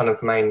the kind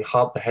of main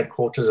hub, the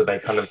headquarters? Are they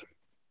kind of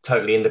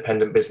totally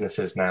independent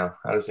businesses now?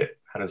 How does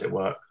it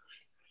work?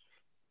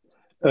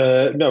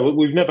 No,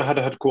 we've never had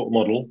a headquarter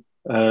model.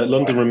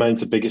 London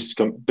remains the biggest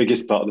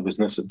part of the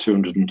business at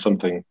 200 and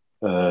something.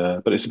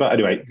 But it's about,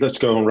 anyway, let's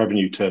go on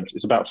revenue terms.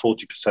 It's about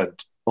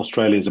 40%.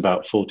 Australia is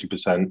about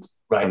 40%,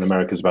 right, and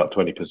America is about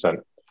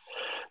 20%.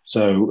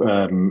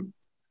 So,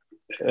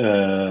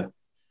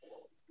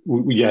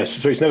 yes,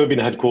 so it's never been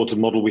a headquarter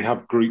model. We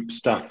have group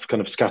staff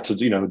kind of scattered,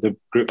 the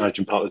group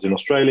managing partners in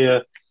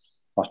Australia.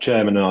 Our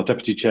chairman and our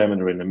deputy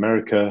chairman are in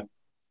America.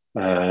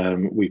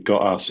 We've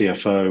got our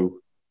CFO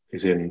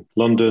is in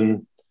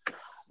London.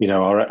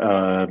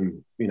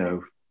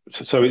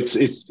 So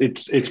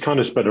it's kind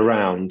of spread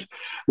around.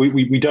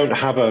 We don't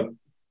have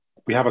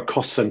we have a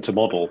cost center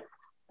model.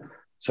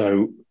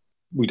 So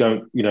we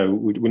don't,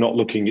 we're not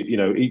looking at,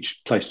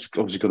 each place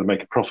obviously got to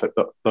make a profit,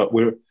 but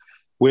we're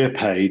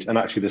paid, and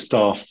actually the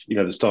staff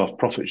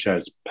profit share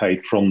is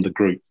paid from the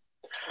group.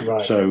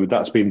 Right. So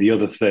that's been the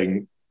other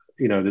thing.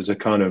 There's a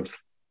kind of,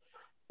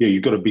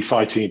 you've got to be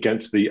fighting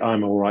against the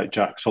I'm all right,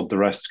 Jack, sod the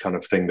rest kind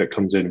of thing that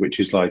comes in, which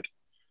is like,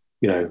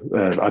 I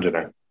don't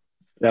know,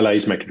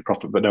 LA's making a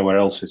profit, but nowhere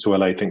else is. So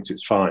LA thinks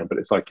it's fine, but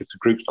it's like, if the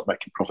group's not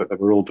making profit, then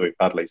we're all doing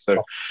badly.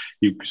 So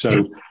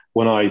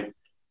when I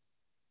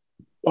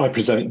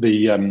present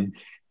the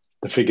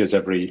figures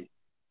every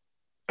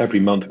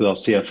month with our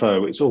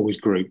CFO, it's always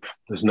group.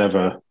 There's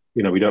never,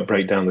 we don't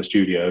break down the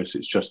studios.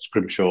 It's just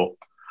Grimshaw.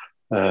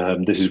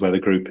 This is where the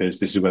group is.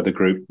 This is where the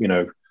group,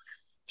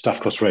 staff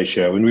cost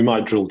ratio, and we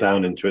might drill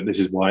down into it. This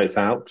is why it's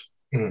out,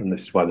 and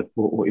this is why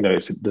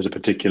there's a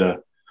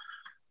particular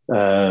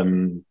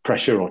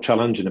pressure or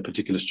challenge in a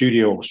particular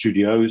studio or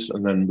studios,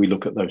 and then we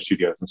look at those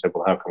studios and say,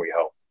 well, how can we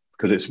help?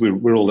 Because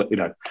we're all,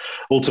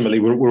 ultimately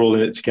we're all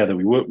in it together.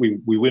 We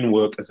win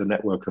work as a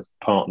network of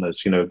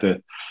partners.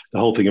 The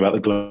whole thing about the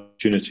global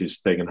opportunities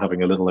thing and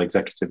having a little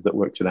executive that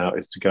worked it out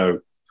is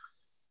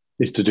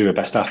to do a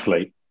best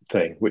athlete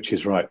thing, which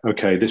is right.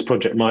 Okay, this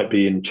project might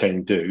be in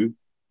Chengdu,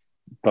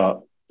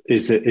 but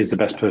is the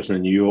best person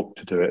in New York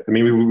to do it? I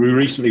mean, we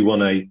recently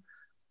won a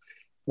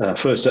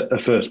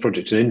first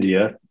project in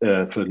India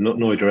for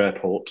Noida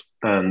Airport,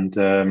 and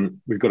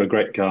we've got a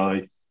great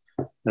guy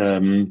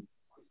in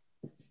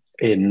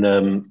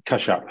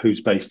Kashyap,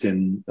 who's based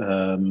in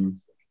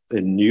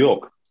New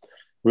York.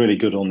 Really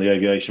good on the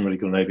aviation, really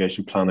good on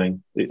aviation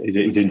planning.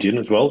 He's Indian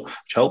as well,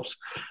 which helps.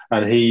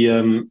 And he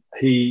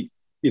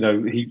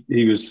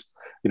was,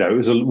 it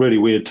was a really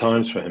weird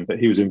times for him, but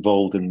he was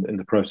involved in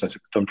the process.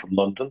 It was done from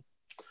London.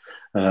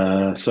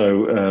 But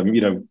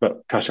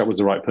Kashyap was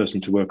the right person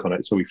to work on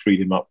it, so we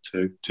freed him up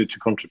to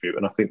contribute.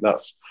 And I think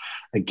that's,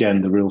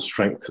 again, the real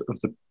strength of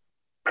the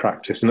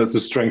practice, and that's the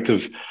strength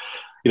of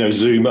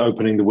Zoom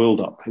opening the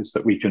world up, is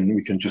that we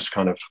can just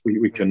kind of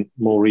we can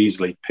more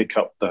easily pick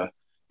up the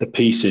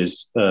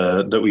pieces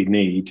that we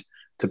need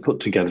to put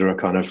together a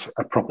kind of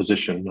a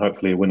proposition,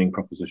 hopefully a winning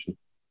proposition.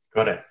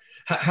 Got it.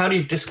 How do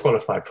you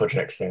disqualify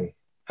projects then?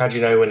 How do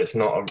you know when it's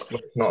not a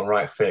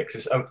right fix?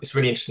 It's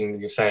really interesting that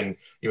you're saying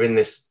you're in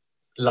this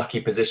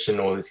lucky position,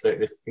 or this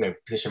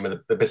position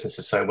where the business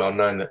is so well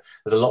known that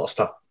there's a lot of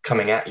stuff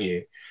coming at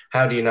you.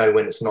 How do you know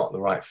when it's not the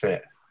right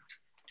fit?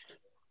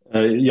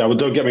 Well,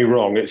 don't get me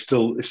wrong. It's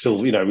still we still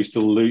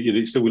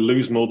lose. We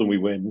lose more than we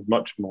win,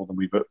 much more than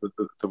we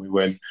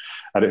win,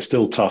 and it's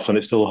still tough and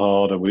it's still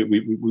hard, and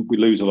we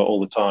lose a lot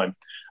all the time.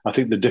 I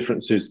think the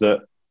difference is that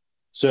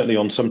certainly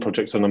on some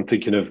projects, and I'm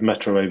thinking of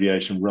metro,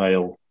 aviation,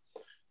 rail,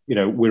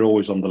 we're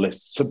always on the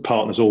list. Some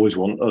partners always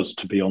want us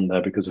to be on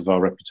there because of our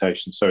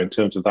reputation. So in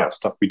terms of that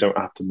stuff, we don't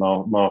have to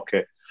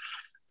market.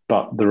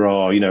 But there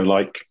are,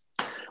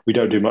 we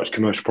don't do much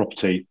commercial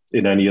property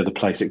in any other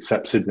place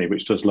except Sidney,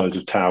 which does loads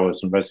of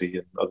towers and resi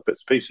and other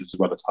bits and pieces, as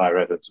well as higher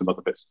ed and some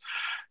other bits.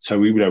 So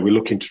we're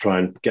looking to try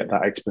and get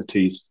that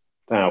expertise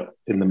out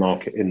in the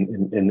market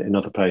in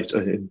other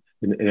places.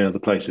 In other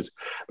places.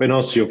 But in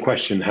answer to your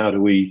question, how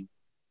do we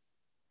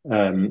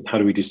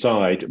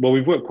decide? Well,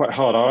 we've worked quite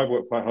hard. I've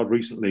worked quite hard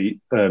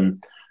recently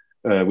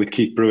with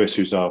Keith Brewis,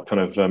 who's our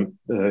kind of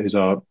who's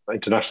our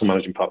international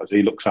managing partner.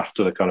 He looks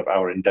after the kind of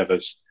our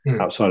endeavours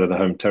outside of the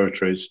home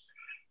territories.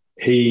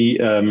 He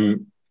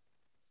and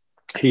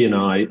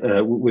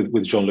I,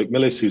 with Jean-Luc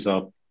Millis, who's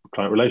our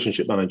client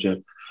relationship manager,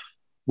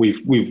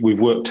 we've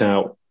worked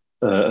out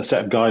a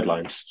set of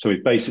guidelines. So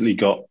we've basically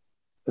got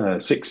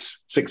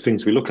six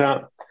things we look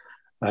at.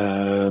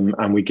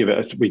 And we give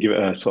it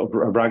a sort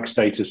of a RAG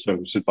status, so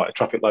it's like a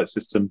traffic light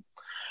system.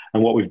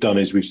 And what we've done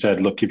is we've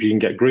said, look, if you can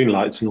get green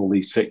lights and all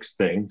these 6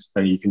 things,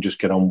 then you can just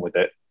get on with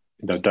it.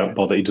 Don't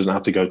bother. It doesn't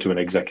have to go to an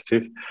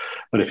executive.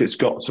 But if it's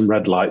got some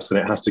red lights, then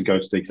it has to go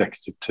to the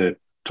executive to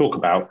talk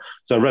about.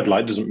 So a red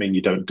light doesn't mean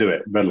you don't do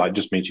it. Red light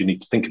just means you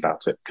need to think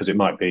about it, because it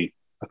might be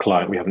a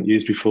client we haven't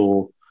used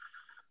before.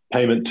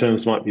 Payment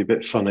terms might be a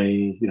bit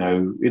funny.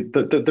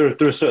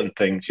 There are certain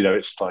things,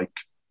 it's like,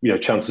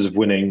 chances of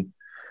winning.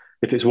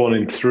 If it's 1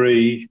 in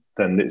 3,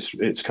 then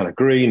it's kind of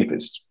green. If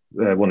it's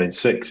 1 in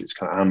 6, it's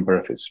kind of amber.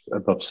 If it's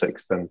above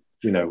 6, then,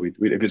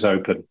 if it's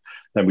open,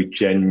 then we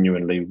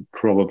genuinely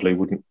probably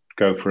wouldn't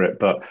go for it.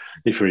 But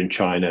if you're in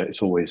China,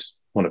 it's always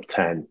 1 of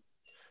 10.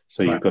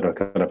 So you've got to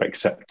kind of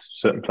accept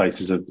certain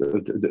places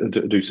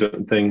do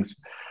certain things.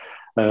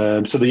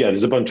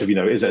 There's a bunch of,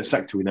 is it a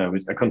sector we know?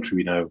 Is it a country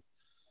we know?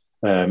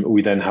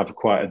 We then have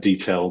quite a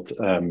detailed,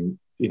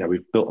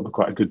 we've built up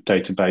quite a good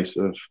database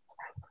of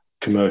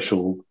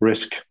commercial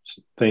risk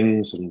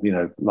things and,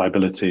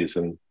 liabilities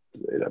and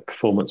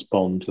performance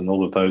bonds and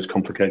all of those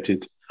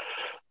complicated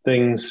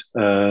things.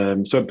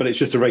 But it's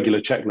just a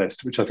regular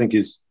checklist, which I think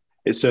it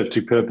serves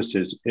 2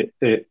 purposes.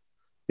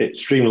 It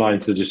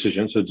streamlines the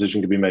decision, so the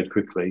decision can be made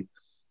quickly,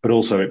 but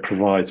also it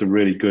provides a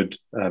really good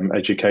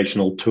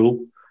educational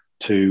tool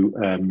to,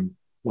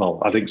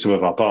 I think some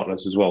of our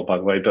partners as well, by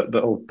the way,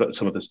 but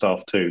some of the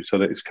staff too, so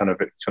that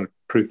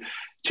it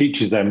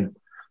teaches them,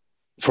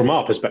 from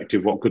our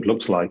perspective, what good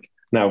looks like.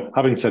 Now,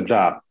 having said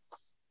that,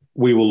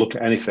 we will look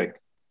at anything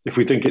if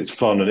we think it's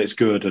fun and it's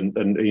good and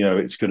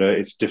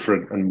it's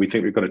different and we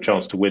think we've got a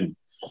chance to win.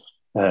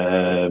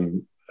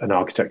 And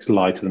architects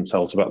lie to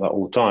themselves about that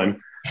all the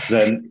time.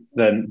 Then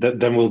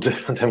we'll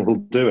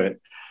do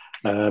it.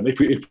 If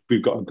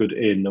we've got a good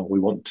in, or we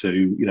want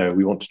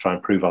to try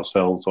and prove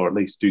ourselves, or at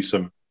least do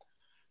some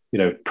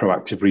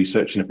proactive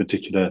research in a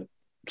particular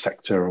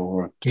sector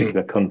or a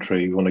particular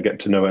country, we want to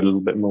get to know it a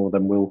little bit more,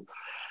 then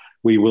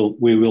we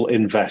will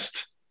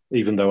invest,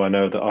 even though I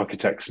know that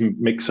architects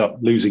mix up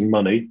losing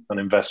money and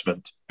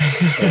investment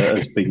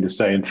as being the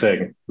same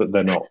thing, but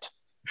they're not.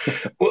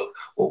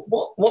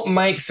 What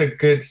makes a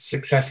good,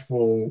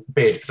 successful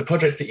bid for the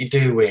projects that you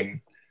do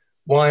win?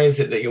 Why is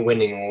it that you're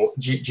winning? Or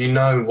do you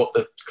know what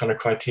the kind of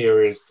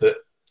criteria is that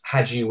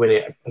had you win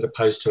it as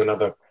opposed to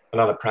another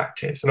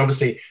practice? And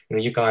obviously,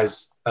 you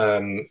guys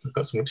have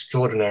got some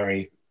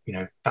extraordinary,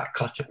 back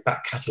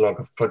catalogue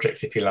of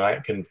projects, if you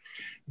like, and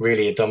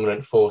really a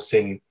dominant force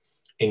in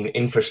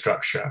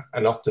infrastructure.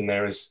 And often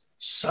there is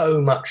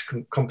so much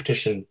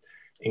competition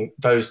in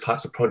those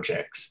types of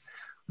projects.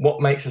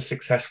 What makes a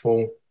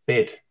successful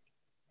bid?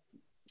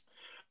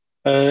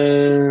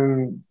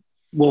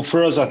 Well,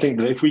 for us, I think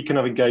that if we can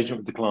have engagement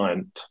with the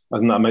client, I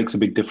think that makes a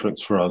big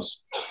difference for us,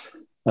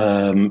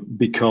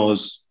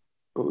 because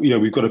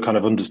we've got to kind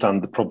of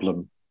understand the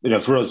problem.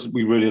 For us,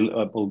 we really,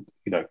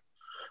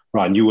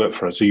 Ryan, you work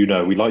for us, so we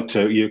would like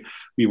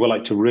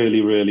to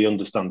really, really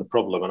understand the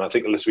problem. And I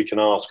think unless we can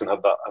ask and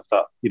have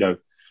that,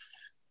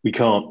 we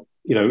can't.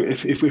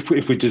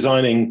 If we're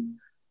designing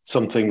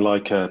something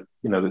like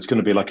that's going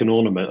to be like an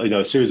ornament,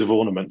 a series of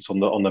ornaments on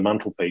the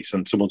mantelpiece,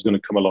 and someone's going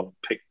to come along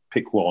and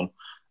pick one,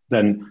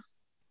 then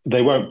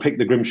they won't pick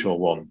the Grimshaw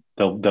one.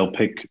 They'll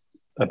pick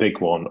a big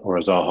one or a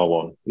Zaha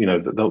one.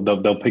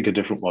 They'll pick a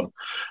different one.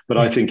 But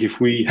I think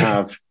if we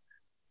have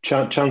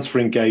chance for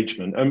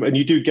engagement, and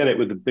you do get it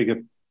with the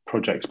bigger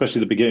projects,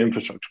 especially the bigger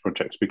infrastructure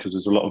projects, because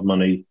there's a lot of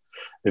money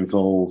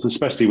involved,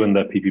 especially when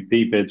they're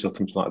PPP bids or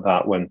something like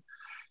that, when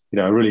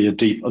really a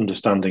deep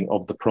understanding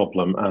of the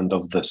problem and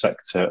of the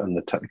sector and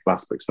the technical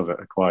aspects of it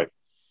are quite,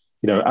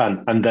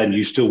 and then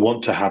you still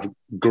want to have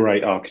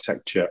great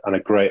architecture and a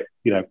great,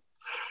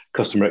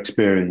 customer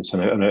experience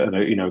and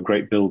a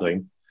great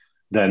building,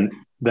 then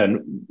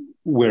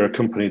we're a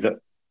company that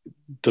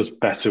does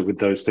better with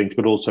those things,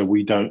 but also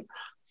we don't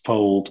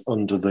fold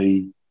under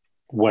the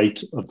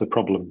weight of the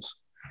problems.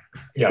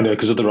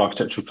 Because other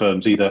architectural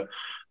firms either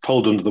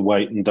fold under the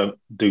weight and don't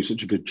do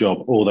such a good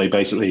job, or they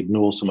basically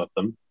ignore some of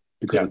them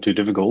because they're too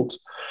difficult,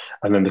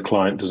 and then the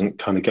client doesn't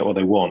kind of get what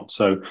they want.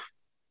 So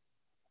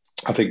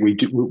I think we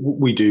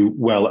do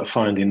well at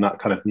finding that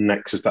kind of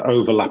nexus, that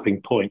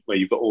overlapping point where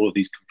you've got all of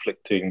these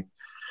conflicting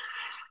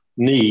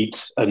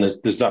needs, and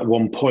there's that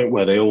one point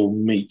where they all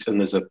meet,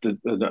 and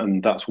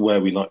and that's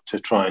where we like to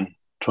try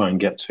and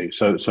get to.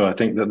 So I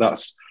think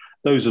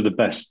those are the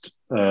best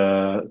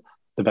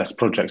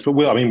projects. But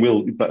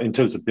but in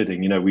terms of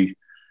bidding,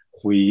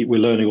 we're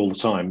learning all the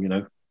time.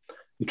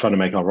 We're trying to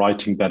make our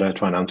writing better,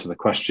 trying to answer the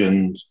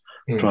questions,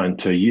 trying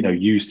to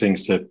use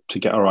things to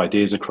get our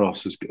ideas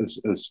across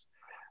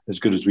as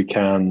good as we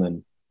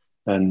can,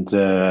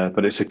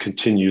 but it's a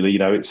continually,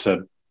 it's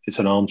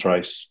an arms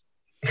race,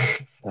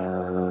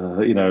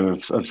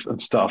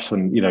 of stuff.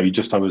 And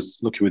I was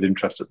looking with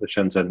interest at the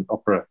Shenzhen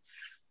Opera,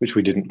 which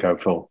we didn't go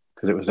for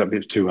because it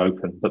was too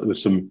open. But there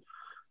was some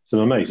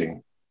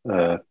amazing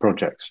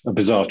projects. A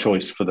bizarre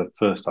choice for the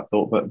first, I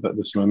thought, but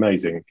there's some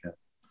amazing,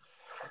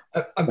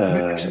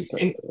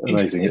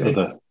 amazing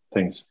other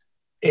things.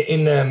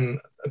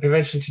 I've been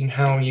mentioning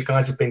how you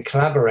guys have been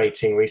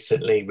collaborating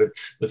recently with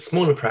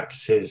smaller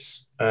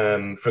practices,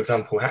 for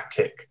example,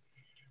 Haptic.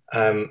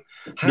 How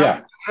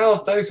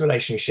have those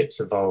relationships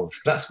evolved?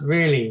 That's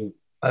really,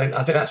 I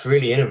think that's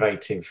really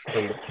innovative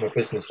from a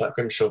business like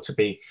Grimshaw to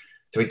be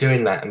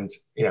doing that. And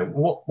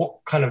what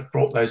kind of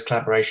brought those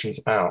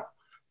collaborations about?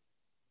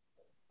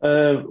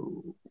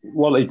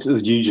 Well, it's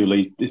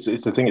usually it's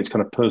I think it's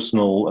kind of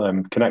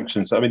personal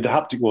connections. I mean, the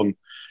haptic one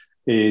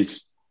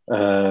is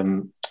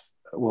haptic.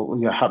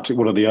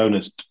 One of the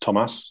owners,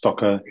 Thomas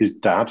Stocker, his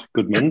dad,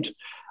 Gudmund,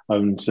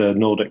 owns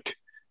Nordic.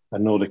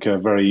 And Nordic are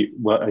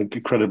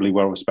incredibly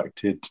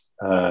well-respected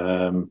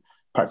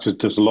practice,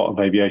 does a lot of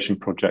aviation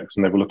projects,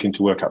 and they were looking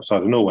to work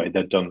outside of Norway.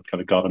 They'd done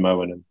kind of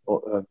Gardermoen and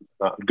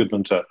that.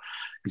 Gudmund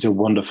is a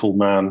wonderful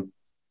man,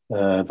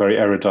 very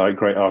erudite,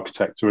 great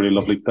architect, a really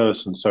lovely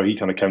person. So he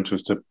kind of came to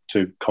us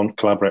to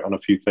collaborate on a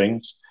few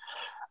things.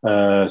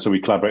 So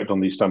we collaborated on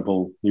the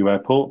Istanbul new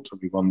airport,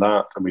 and we won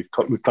that, and we've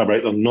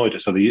collaborated on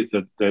Noida. So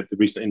the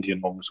recent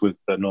Indian one was with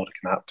Nordic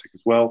and Haptic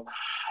as well.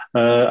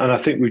 And I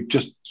think we've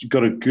just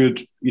got a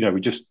good,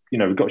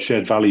 we've got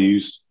shared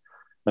values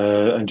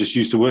and just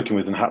used to working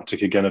with. And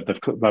Haptic again, they've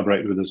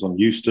collaborated with us on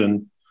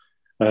Euston.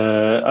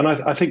 And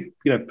I think,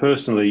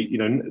 personally,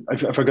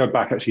 if I go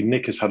back, actually,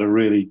 Nick has had a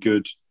really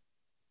good,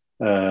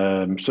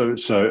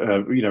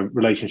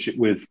 relationship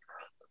with.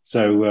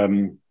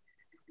 So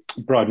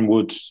Bryden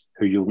Woods,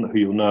 who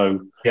you'll know,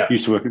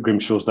 used to work at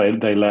Grimshaw's.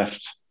 They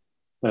left.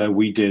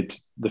 We did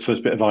the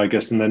first bit of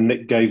IGUS, and then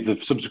Nick gave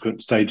the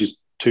subsequent stages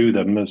to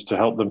them as to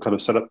help them kind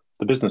of set up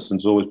the business, and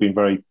has always been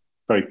very,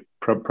 very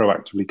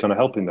proactively kind of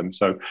helping them.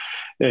 So,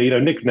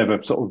 Nick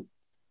never sort of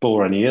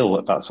bore any ill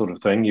at that sort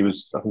of thing. I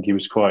think he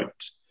was quite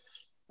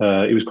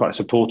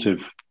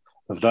supportive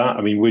of that.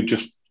 I mean, we're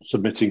just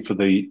submitting for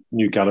the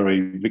new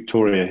gallery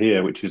Victoria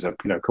here, which is a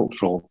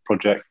cultural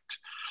project.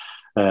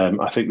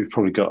 I think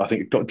we've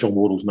got John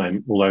Wardle's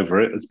name all over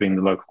it as being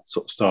the local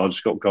sort of star.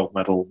 Just got gold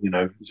medal.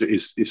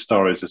 His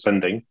star is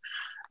ascending.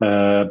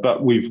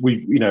 But we've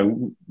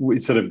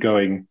instead of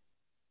going,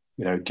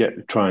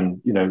 try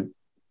and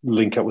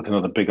link up with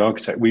another big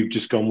architect, we've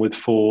just gone with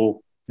 4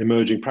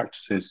 emerging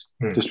practices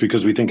just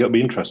because we think it'll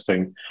be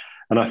interesting.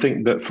 And I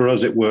think that for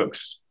us it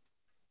works.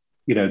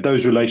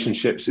 Those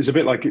relationships. It's a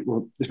bit like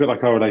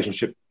our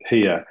relationship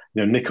here.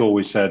 Nick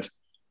always said,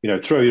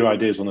 throw your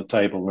ideas on the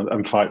table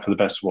and fight for the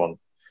best one.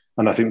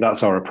 And I think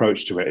that's our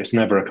approach to it. It's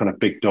never a kind of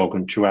big dog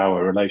and chihuahua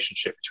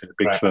relationship between a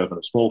big firm and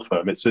a small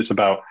firm. It's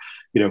about,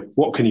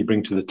 what can you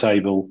bring to the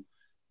table?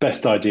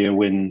 Best idea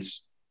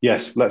wins.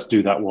 Yes, let's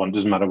do that one.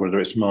 Doesn't matter whether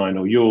it's mine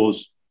or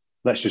yours.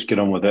 Let's just get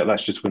on with it.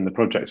 Let's just win the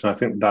project. And I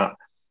think that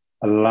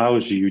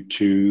allows you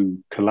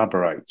to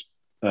collaborate.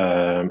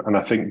 And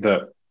I think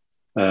that,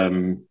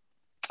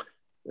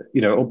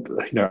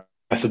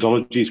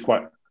 methodology is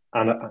quite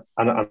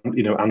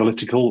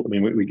analytical. I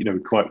mean, we're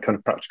quite kind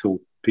of practical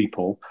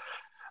people,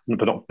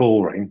 but not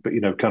boring. But we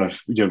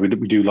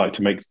do like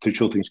to make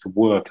sure things can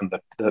work and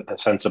they're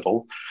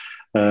sensible.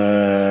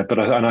 But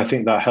I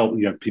think that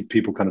helped.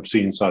 People kind of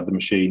see inside the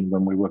machine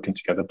when we're working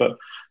together. But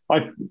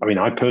I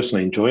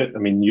personally enjoy it. I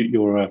mean,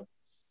 you're a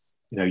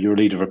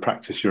leader of a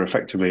practice. You're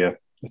effectively a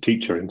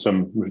teacher in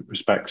some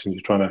respects, and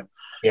you're trying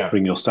to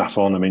bring your staff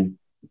on. I mean,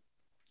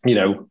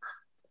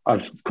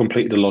 I've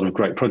completed a lot of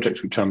great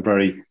projects, which I'm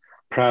very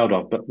proud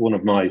of. But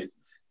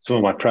some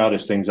of my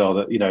proudest things are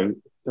that Neil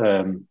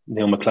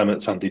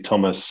McClements, Andy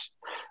Thomas,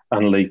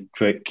 Anneli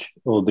Crick,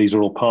 these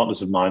are all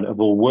partners of mine, have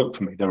all worked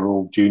for me. They're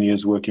all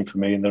juniors working for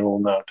me, and they're all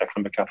now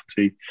Declan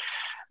McCafferty,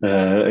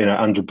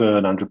 Andrew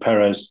Byrne, Andrew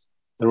Perez.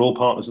 They're all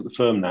partners at the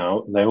firm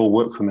now. They all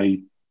work for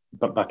me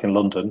back in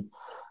London,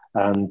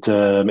 and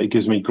it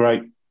gives me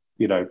great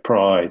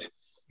pride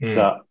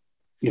that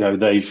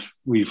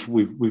we've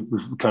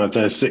kind of,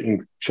 they're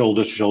sitting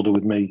shoulder to shoulder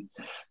with me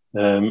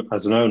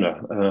as an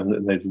owner,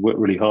 and they've worked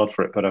really hard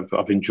for it. But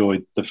I've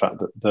enjoyed the fact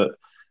that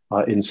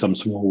in some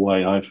small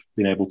way I've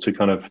been able to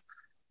kind of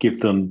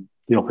give them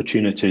the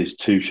opportunities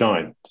to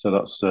shine. So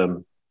that's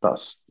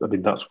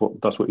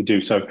what you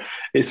do. So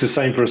it's the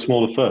same for a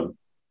smaller firm.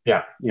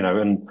 Yeah,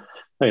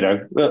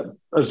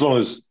 as long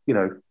as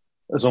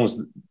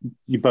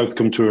you both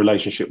come to a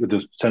relationship with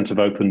a sense of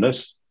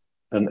openness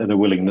and a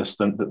willingness,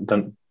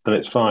 then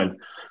it's fine.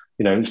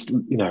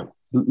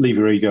 Leave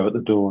your ego at the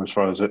door as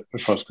far as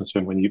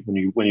concerned when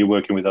you're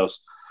working with us,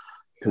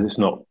 because it's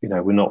not, we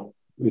don't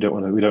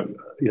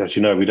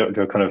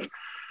go kind of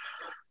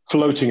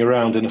floating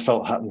around in a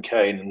felt hat and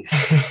cane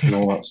and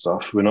all that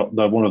stuff. We're not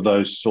one of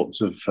those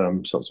sorts of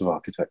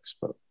architects.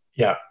 But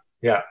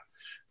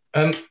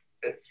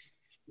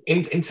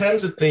in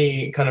terms of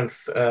the kind of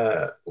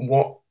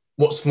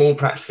what small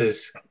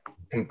practices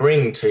can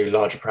bring to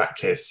larger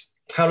practice,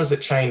 how does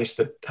it change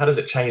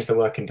the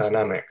working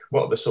dynamic?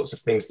 What are the sorts of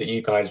things that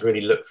you guys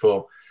really look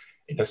for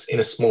in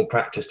a small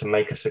practice to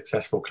make a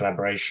successful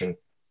collaboration?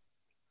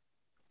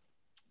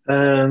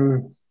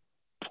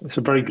 It's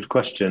a very good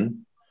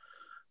question.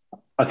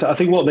 I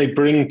think what they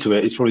bring to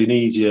it is probably an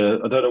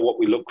easier. I don't know what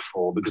we look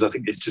for, because I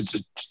think it's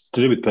just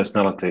to do with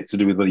personality. It's to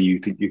do with whether you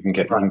think you can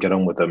get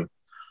on with them,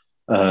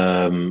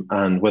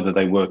 and whether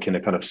they work in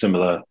a kind of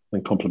similar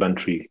and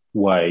complementary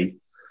way.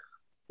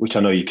 which I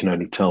know you can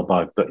only tell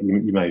by, but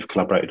you may have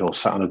collaborated or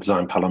sat on a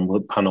design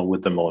panel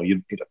with them, or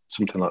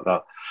something like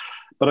that.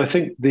 But I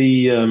think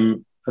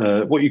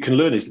what you can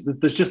learn is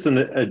that there's just an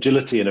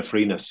agility and a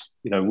freeness.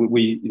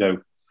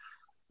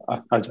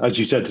 As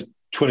you said,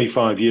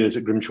 25 years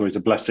at Grimshaw is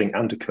a blessing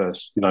and a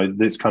curse.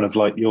 It's kind of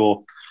like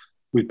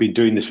we've been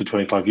doing this for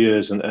 25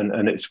 years,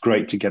 and it's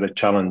great to get a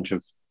challenge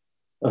of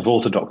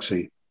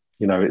orthodoxy.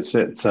 It's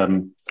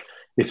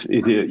if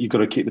you've got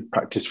to keep the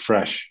practice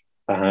fresh,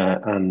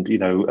 and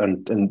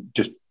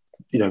just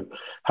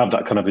have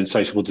that kind of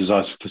insatiable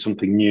desire for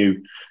something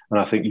new.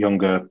 And I think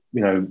younger,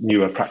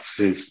 newer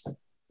practices,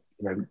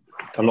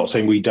 I'm not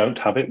saying we don't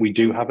have it, we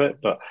do have it,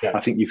 but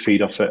I think you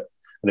feed off it.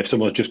 And if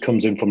someone just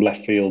comes in from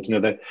left field,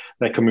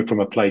 they're coming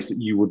from a place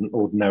that you wouldn't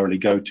ordinarily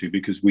go to,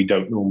 because we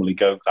don't normally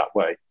go that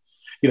way.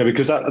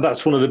 Because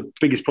that's one of the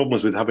biggest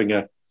problems with having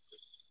a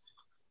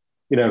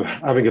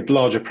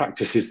larger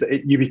practice, is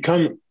that you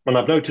become, and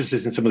I've noticed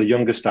this in some of the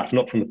younger staff,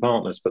 not from the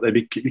partners, but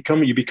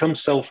you become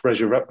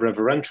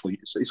self-reverential.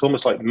 It's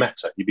almost like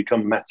meta. You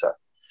become meta.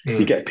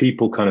 You get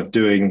people kind of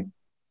doing,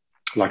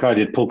 like I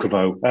did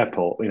Pulkovo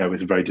Airport,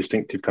 with a very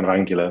distinctive kind of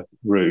angular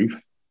roof,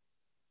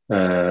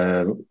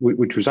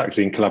 which was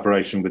actually in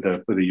collaboration with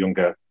a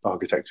younger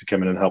architect who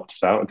came in and helped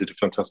us out and did a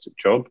fantastic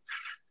job.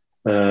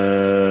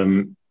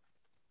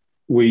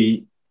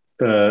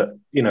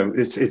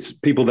 It's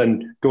people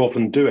then go off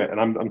and do it, and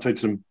I'm saying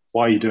to them,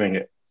 why are you doing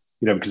it?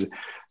 Because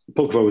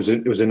Pulkovo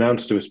was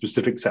announced to a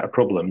specific set of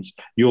problems.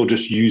 You're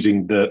just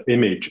using the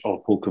image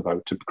of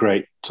Pulkovo to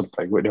create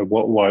something. Why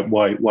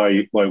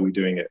are we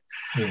doing it?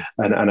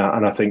 And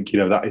I think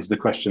that is the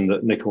question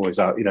that Nick always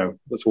asks.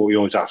 That's what we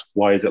always ask.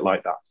 Why is it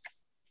like that?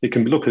 It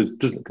can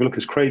doesn't look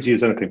as crazy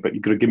as anything, but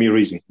you've got to give me a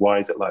reason. Why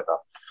is it like that?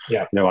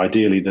 Yeah.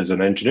 Ideally, there's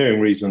an engineering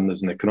reason,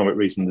 there's an economic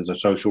reason, there's a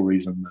social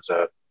reason, there's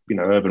a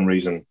urban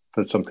reason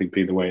for something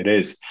being the way it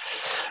is,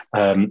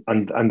 and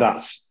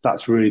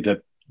that's really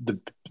the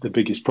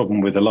biggest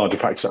problem with the larger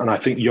practice. And I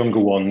think younger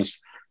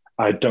ones,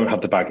 I don't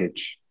have the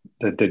baggage.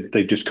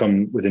 They just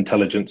come with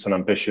intelligence and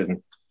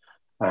ambition,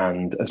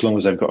 and as long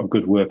as they've got a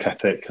good work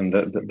ethic and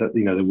that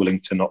they're willing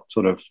to not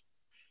sort of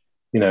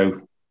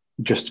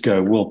just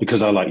go, well,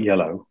 because I like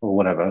yellow or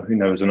whatever,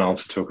 as an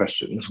answer to a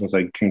question, as long as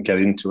they can get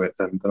into it,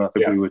 then I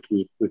think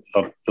we'd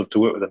love to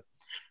work with them.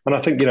 And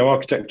I think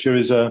architecture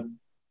is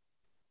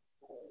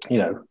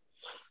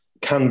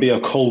can be a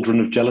cauldron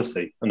of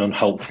jealousy and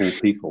unhelpful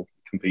people.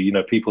 It can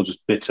be, people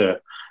just bitter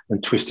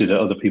and twisted at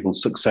other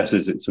people's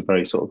successes. It's a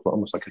very sort of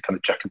almost like a kind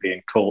of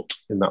Jacobean cult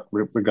in that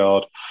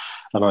regard.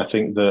 And I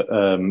think that,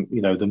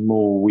 the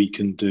more we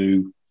can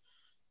do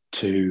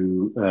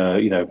to,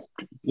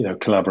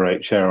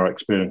 collaborate, share our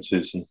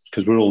experiences, and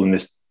because we are all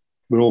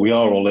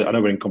in, I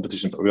know we're in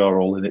competition, but we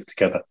are all in it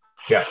together.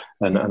 Yeah.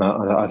 And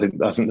I think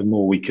the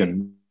more we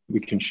can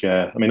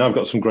share. I mean, I've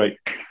got some great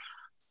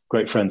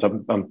friends.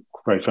 I'm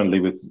very friendly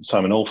with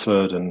Simon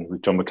Alford and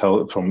with John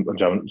McElgan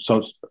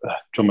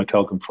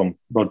from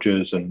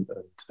Rogers and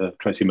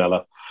Tracy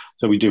Mellor.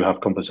 So we do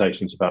have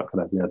conversations about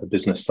kind of the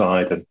business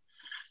side and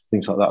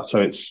things like that.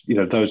 So it's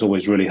those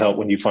always really help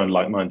when you find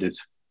like-minded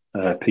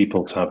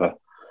people to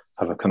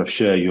have a kind of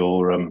share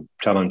your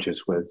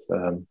challenges with.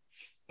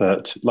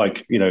 But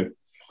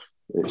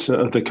it's,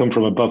 they come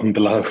from above and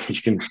below.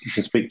 You can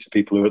speak to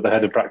people who are at the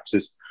head of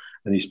practices,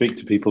 and you speak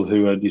to people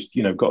who are just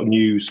got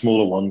new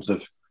smaller ones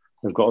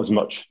have got as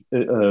much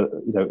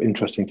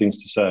interesting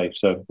things to say.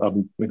 So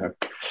I'm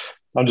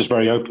just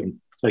very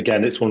open.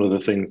 Again, it's one of the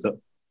things that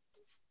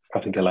I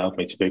think allowed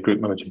me to be a group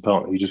managing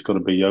partner. You just got to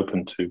be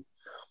open to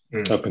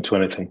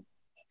anything.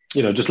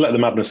 Just let the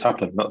madness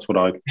happen. That's what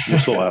I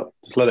sort out.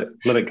 Just let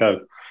it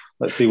go.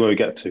 Let's see where we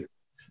get to.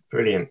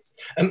 Brilliant.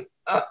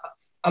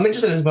 I'm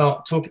interested as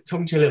well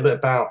talking to you a little bit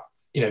about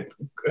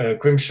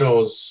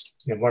Grimshaw's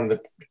one of the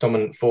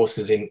dominant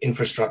forces in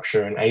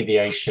infrastructure and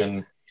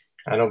aviation,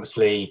 and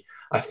obviously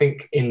I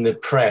think in the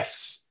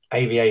press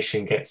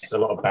aviation gets a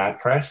lot of bad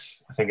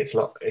press. I think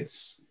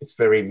it's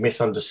very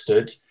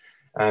misunderstood.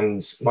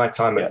 And my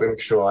time at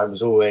Grimshaw, I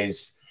was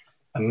always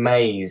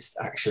amazed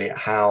actually at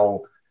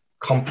how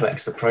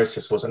complex the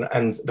process was,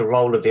 and the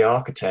role of the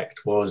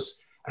architect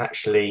was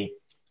actually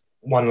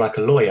one like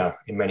a lawyer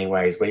in many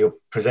ways, where you're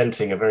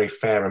presenting a very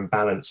fair and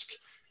balanced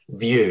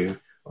view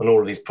on all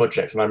of these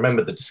projects. And I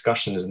remember the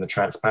discussions and the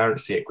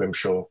transparency at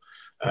Grimshaw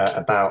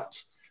about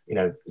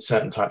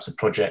certain types of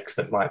projects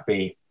that might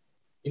be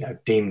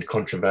deemed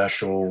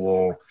controversial,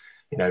 or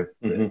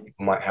people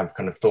might have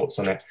kind of thoughts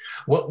on it.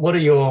 What are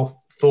your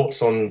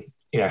thoughts on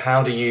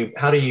how do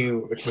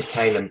you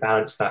retain and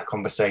balance that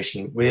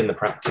conversation within the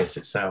practice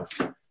itself?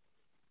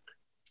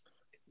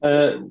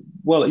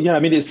 Well, yeah, I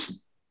mean,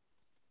 it's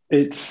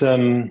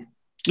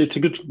a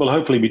good. Well,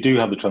 hopefully we do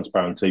have the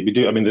transparency. We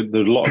do. I mean,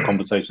 there's a lot of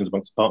conversations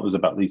amongst partners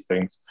about these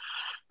things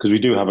because we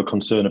do have a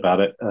concern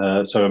about it.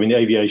 So, I mean,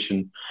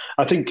 aviation.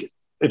 I think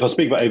if I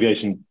speak about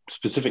aviation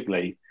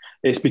specifically,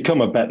 it's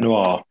become a bête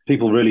noire.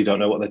 People really don't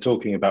know what they're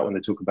talking about when they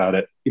talk about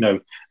it.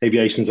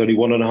 Aviation is only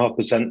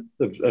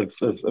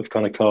 1.5% of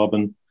kind of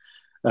carbon.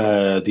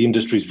 The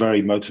industry is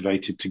very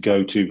motivated to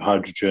go to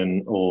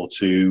hydrogen or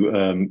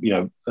to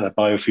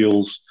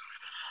biofuels.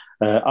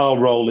 Our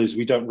role is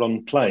we don't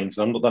run planes.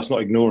 That's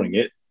not ignoring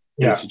it.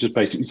 Yeah. It's just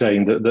basically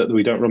saying that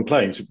we don't run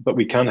planes, but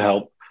we can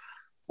help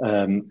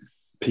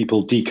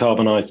people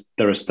decarbonise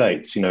their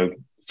estates.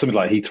 Something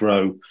like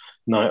Heathrow,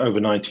 over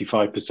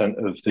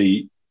 95% of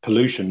the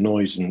pollution,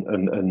 noise,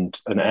 and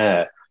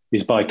air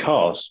is by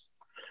cars.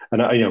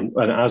 And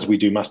as we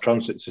do mass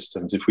transit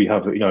systems, if we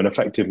have an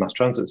effective mass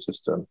transit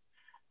system,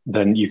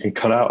 then you can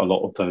cut out a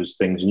lot of those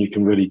things, and you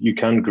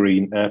can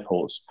green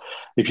airports.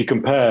 If you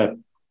compare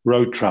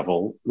road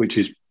travel, which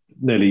is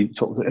nearly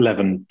sort of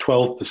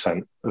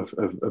 11-12%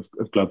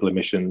 of global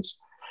emissions,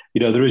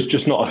 there is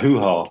just not a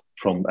hoo-ha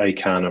from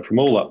ACAN and from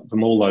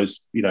all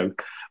those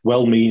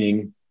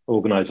well-meaning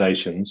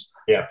organisations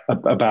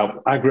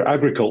about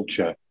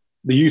agriculture.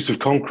 The use of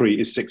concrete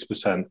is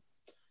 6%.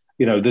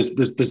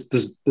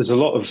 There's a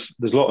lot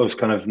of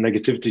kind of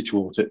negativity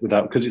towards it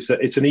because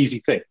it's an easy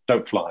thing.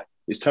 Don't fly.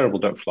 It's terrible.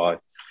 Don't fly.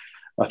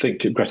 I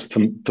think Greta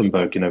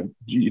Thunberg,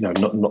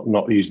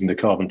 not using the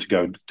carbon to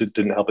go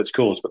didn't help its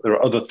cause. But there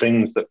are other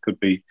things that could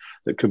be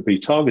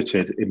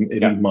targeted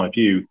in my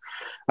view,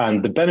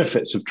 and the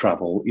benefits of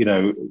travel.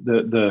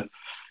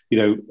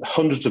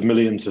 Hundreds of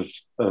millions of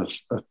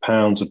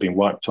pounds have been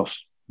wiped off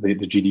the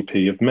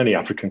GDP of many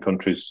African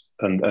countries,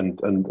 and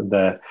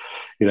their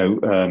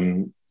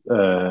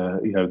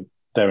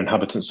their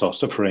inhabitants are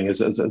suffering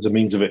as a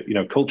means of it.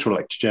 Cultural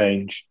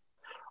exchange.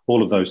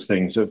 All of those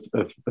things have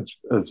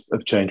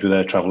changed with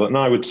air travel. And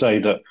I would say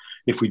that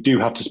if we do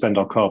have to spend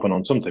our carbon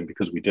on something,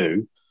 because we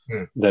do,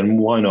 then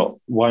why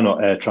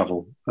not air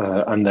travel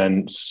and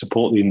then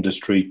support the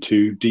industry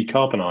to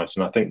decarbonise?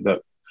 And I think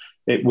that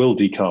it will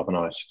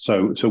decarbonise.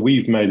 So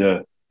we've made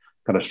a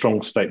kind of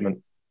strong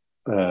statement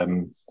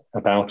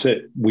about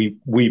it. We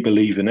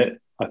believe in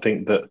it. I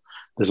think that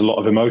there's a lot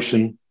of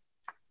emotion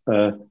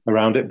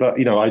around it, but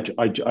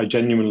I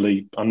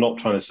genuinely, I'm not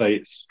trying to say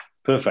it's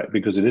perfect,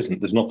 because it isn't.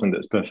 There's nothing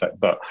that's perfect.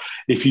 But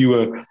if you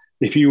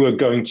were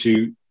going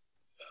to,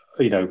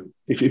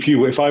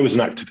 if I was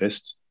an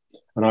activist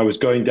and I was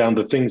going down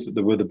the things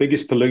that were the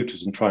biggest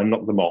polluters and try and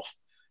knock them off,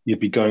 you'd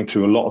be going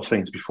through a lot of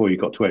things before you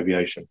got to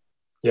aviation.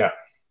 Yeah.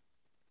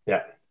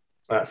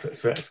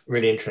 That's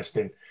really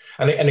interesting.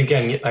 And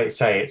again, like you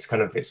say, it's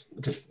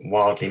just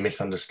wildly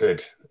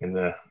misunderstood in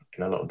a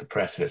lot of the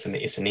press, and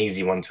it's an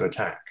easy one to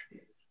attack.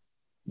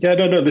 Yeah,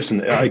 no,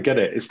 listen, I get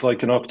it. It's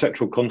like an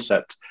architectural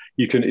concept.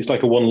 It's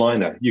like a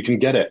one-liner. You can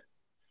get it.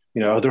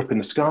 They're up in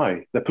the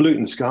sky. They're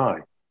polluting the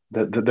sky.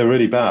 They're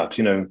really bad.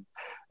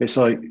 It's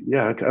like,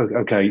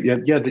 okay,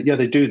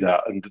 they do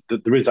that, and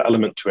there is that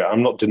element to it.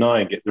 I'm not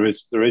denying it. There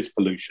is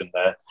pollution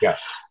there. Yeah.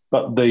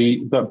 But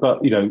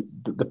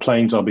the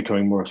planes are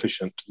becoming more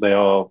efficient. They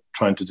are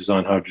trying to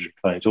design hydrogen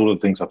planes. All of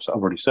the things I've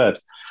already said.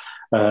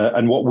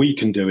 And what we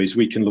can do is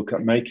we can look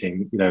at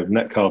making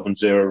net carbon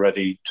zero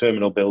ready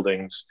terminal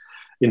buildings,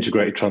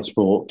 integrated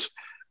transport.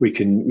 We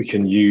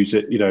can use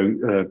it,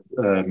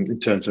 in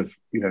terms of,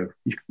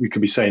 we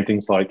could be saying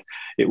things like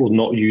it will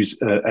not use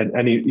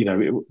any,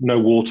 no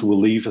water will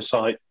leave a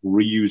site,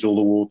 we'll reuse all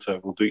the water,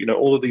 we'll do,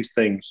 all of these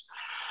things.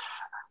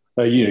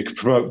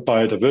 Promote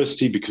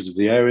biodiversity because of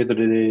the area that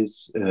it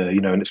is,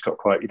 and it's got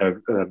quite,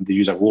 they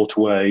use our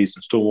waterways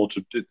and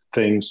stormwater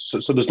things.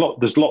 So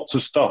there's lots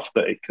of stuff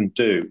that it can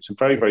do. It's a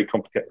very, very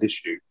complicated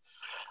issue.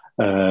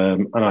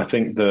 And I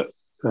think that,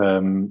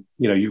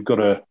 you've got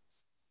to,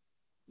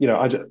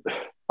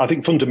 I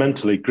think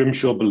fundamentally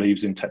Grimshaw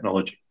believes in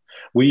technology.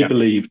 We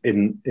believe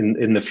in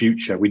the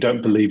future. We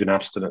don't believe in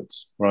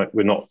abstinence, right?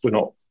 We're not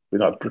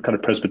kind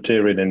of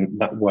Presbyterian in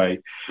that way.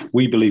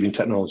 We believe in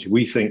technology.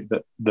 We think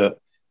that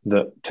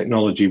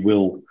technology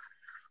will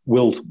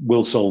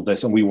solve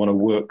this, and we want to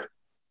work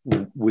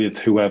with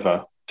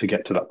whoever to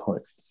get to that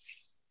point.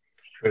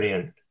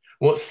 Brilliant.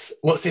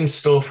 What's in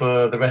store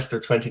for the rest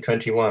of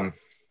 2021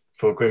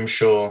 for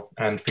Grimshaw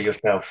and for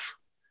yourself?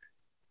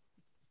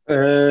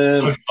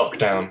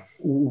 Lockdown.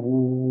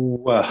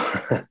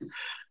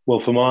 Well,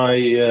 for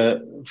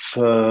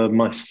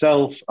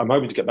myself, I'm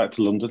hoping to get back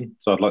to London.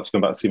 So I'd like to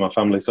come back and see my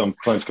family. So I'm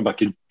planning to come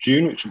back in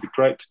June, which would be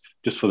great,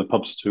 just for the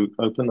pubs to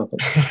open, I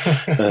think.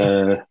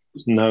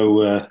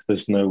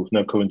 There's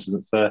no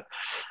coincidence there.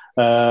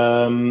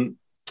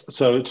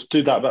 So to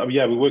do that, but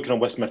we're working on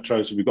West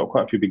Metro. So we've got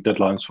quite a few big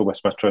deadlines for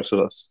West Metro.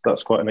 So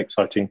that's quite an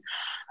exciting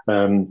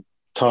time.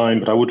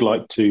 But I would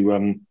like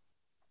to.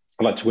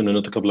 I'd like to win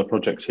another couple of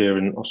projects here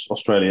in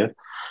Australia.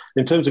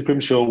 In terms of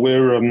Grimshaw,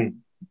 we're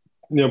in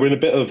a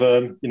bit of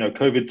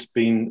COVID's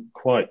been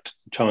quite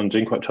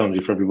challenging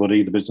for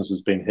everybody. The business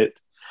has been hit,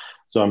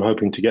 so I'm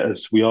hoping to get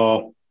us. We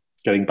are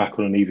getting back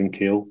on an even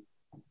keel.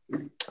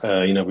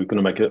 We're going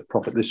to make a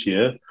profit this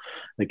year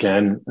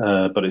again,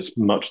 but it's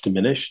much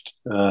diminished,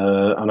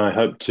 and I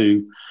hope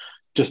to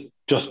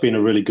just be in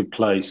a really good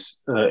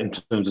place in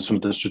terms of some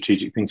of the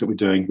strategic things that we're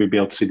doing. We'll be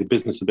able to see the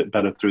business a bit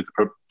better through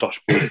the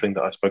dashboard thing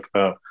that I spoke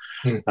about.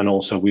 And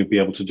also we'll be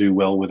able to do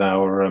well with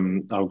our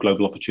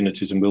global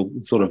opportunities, and we'll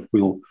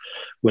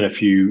win a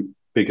few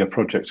bigger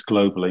projects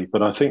globally.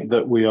 But I think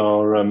that we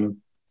are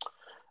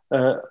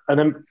and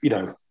then,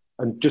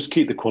 and just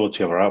keep the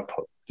quality of our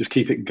output. Just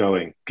keep it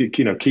going.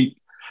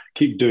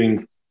 Keep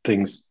doing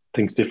things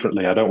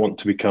differently. I don't want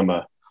to become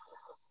I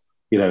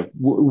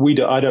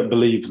don't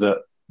believe that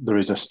there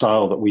is a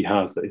style that we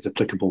have that is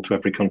applicable to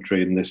every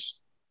country in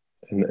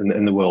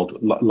the world,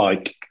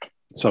 like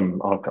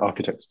some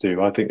architects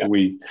do. I think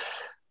we,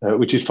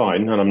 which is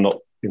fine, and I'm not,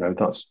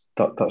 that's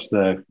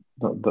their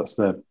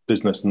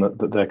business, and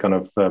that their kind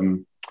of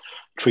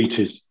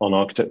treatise on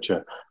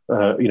architecture.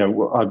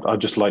 I'd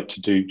just like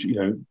to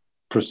do,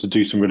 for us to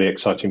do some really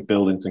exciting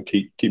buildings and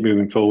keep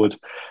moving forward.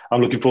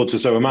 I'm looking forward to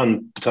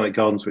Sowerman Botanic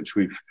Gardens, which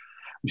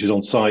is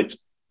on site,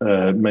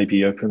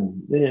 maybe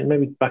open,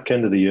 maybe back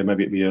end of the year,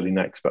 maybe it'll be early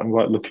next. But I'm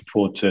quite looking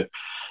forward to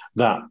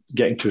that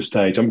getting to a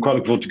stage. I'm quite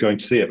looking forward to going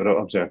to see it, but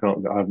obviously I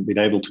haven't been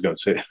able to go and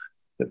see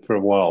it for a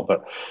while.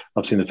 But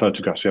I've seen the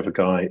photographs. We have a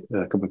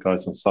couple of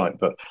guys on site,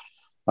 but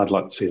I'd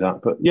like to see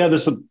that. But yeah,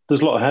 there's a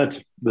lot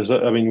ahead.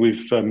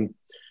 We've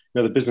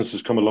the business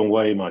has come a long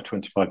way in my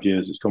 25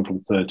 years. It's gone from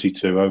 30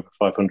 to over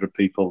 500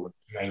 people.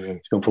 Amazing.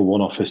 It's gone from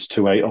one office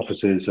to 8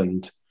 offices,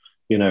 and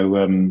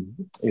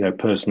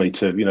personally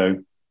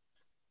to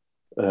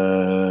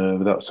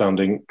without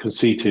sounding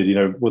conceited,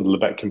 won the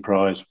Lubetkin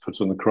Prize for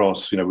Southern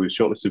Cross. We were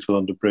shortlisted for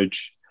London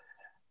Bridge,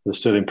 the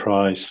Stirling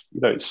Prize.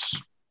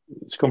 It's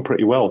gone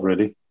pretty well,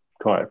 really.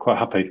 Quite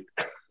happy.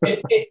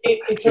 I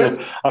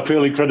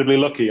feel incredibly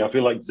lucky. I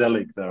feel like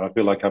Zelig there. I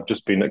feel like I've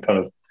just been kind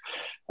of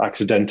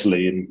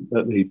accidentally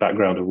at the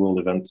background of world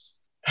events.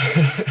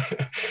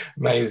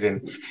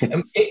 Amazing.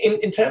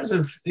 In terms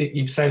of,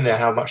 you've saying there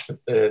how much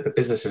the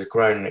business has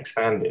grown and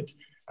expanded,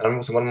 and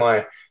also one of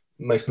my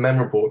most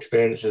memorable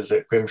experiences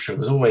at Grimshaw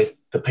was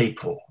always the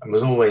people, and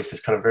was always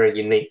this kind of very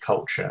unique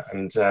culture.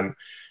 And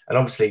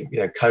obviously,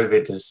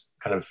 COVID has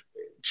kind of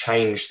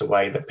changed the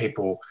way that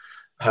people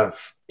are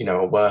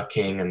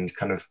working, and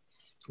kind of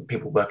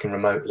people working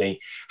remotely.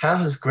 How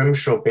has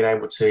Grimshaw been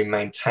able to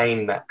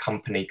maintain that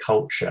company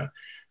culture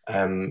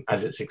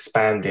as it's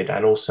expanded,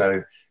 and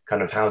also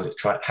kind of how's it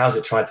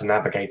tried to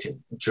navigate it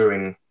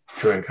during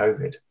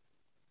COVID?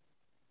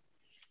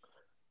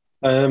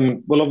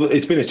 Well,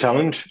 it's been a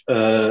challenge.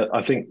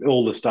 I think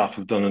all the staff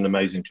have done an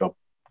amazing job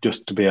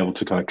just to be able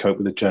to kind of cope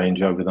with the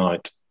change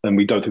overnight. And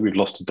we don't think we've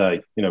lost a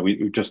day.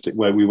 We just,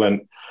 where we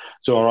went.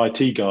 So our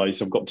IT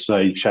guys, I've got to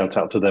say, shout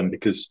out to them,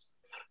 because,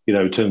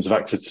 in terms of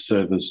access to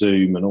servers,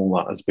 Zoom and all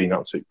that has been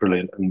absolutely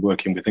brilliant. And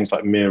working with things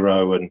like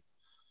Miro and,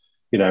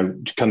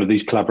 kind of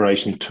these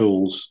collaboration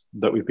tools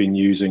that we've been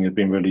using have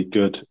been really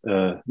good.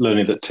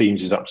 Learning that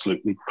Teams is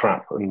absolutely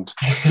crap and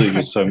Zoom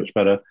is so much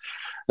better.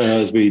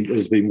 Has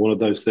been one of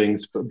those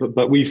things,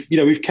 but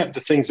we've kept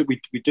the things that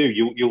we do.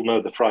 You'll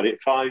know the Friday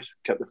at 5s.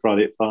 Kept the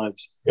Friday at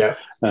 5s. Yeah.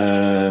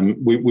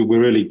 We're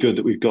really good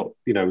that we've got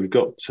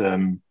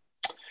Karen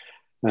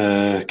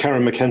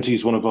McKenzie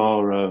is one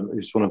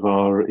of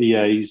our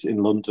EAs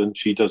in London.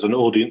 She does an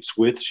audience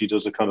with. She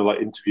does a kind of like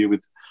interview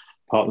with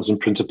partners and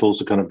principals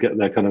to kind of get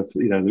their kind of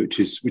which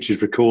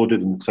is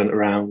recorded and sent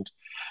around.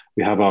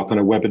 We have our kind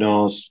of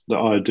webinars that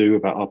I do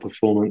about our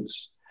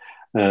performance.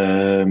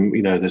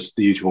 There's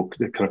the usual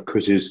kind of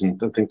quizzes and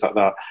things like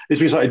that. It's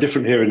been slightly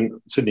different here in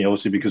Sydney,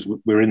 obviously, because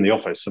we're in the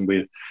office, and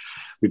we've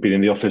been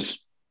in the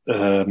office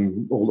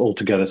all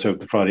together. So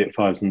the Friday at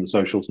 5s and the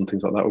socials and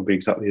things like that would be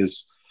exactly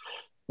as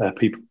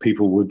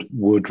people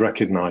would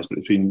recognise. But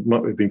it's been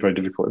very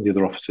difficult in the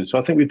other offices. So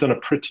I think we've done a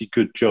pretty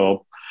good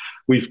job.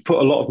 We've put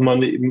a lot of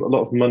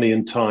money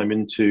and time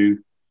into.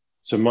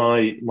 So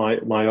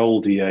my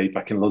old EA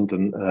back in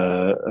London,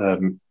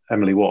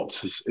 Emily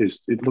Watts,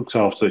 it looks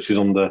after. She's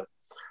on the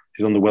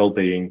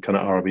wellbeing kind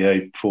of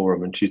RIBA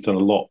forum, and she's done a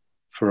lot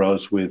for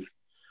us with.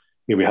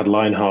 We had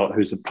Lionheart,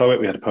 who's a poet.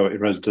 We had a poet in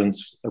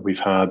residence. We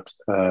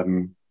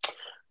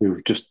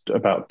were just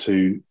about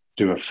to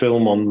do a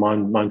film on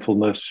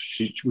mindfulness.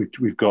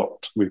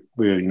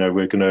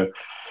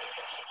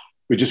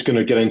 We're just going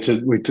to get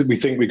into. We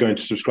think we're going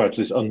to subscribe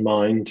to this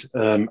Unmind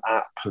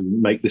app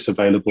and make this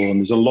available. And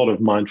there's a lot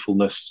of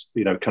mindfulness,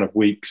 kind of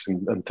weeks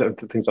and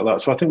things like that.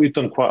 So I think we've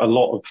done quite a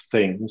lot of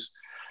things,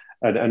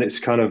 and it's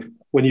kind of,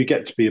 when you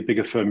get to be a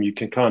bigger firm, you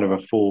can kind of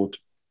afford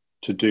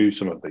to do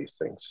some of these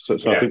things. So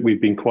yeah. I think we've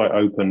been quite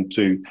open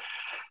to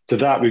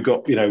that. We've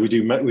got, we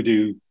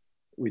do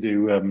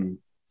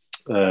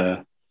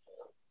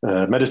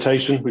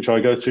meditation, which I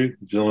go to,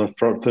 which is on a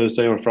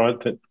Thursday or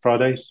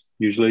Fridays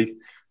usually.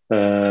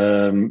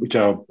 Which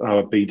our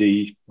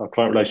BD, our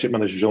client relationship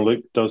manager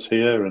Jean-Luc does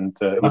here, and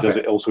he does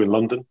it also in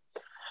London.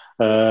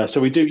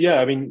 So we do,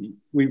 yeah. I mean,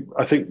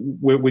 I think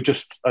we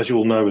just, as you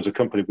all know, as a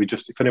company,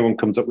 if anyone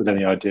comes up with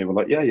any idea, we're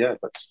like, yeah,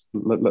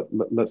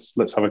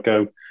 let's have a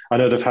go. I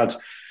know they've had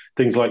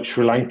things like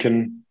Sri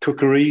Lankan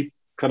cookery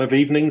kind of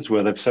evenings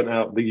where they've sent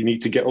out that you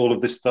need to get all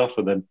of this stuff,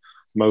 and then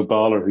Mo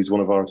Bala, who's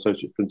one of our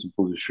associate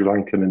principals, is Sri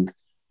Lankan and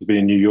has been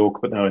in New York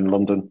but now in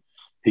London.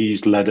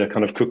 He's led a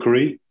kind of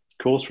cookery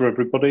course for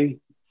everybody,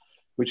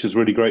 which is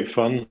really great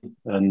fun.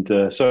 And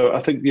so I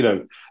think,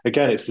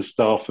 again, it's the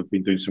staff have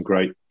been doing some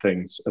great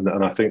things.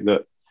 And I think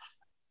that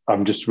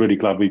I'm just really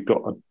glad we've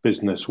got a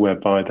business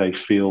whereby they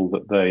feel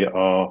that they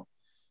are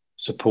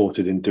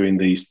supported in doing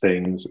these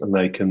things, and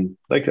they can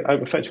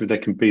effectively they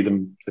can be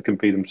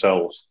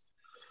themselves.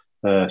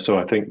 So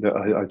I think that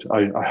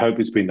I hope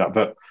it's been that,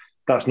 but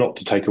that's not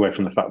to take away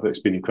from the fact that it's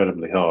been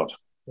incredibly hard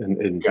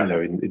in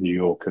New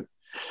York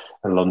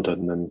and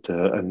London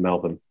and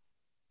Melbourne,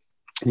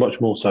 much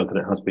more so than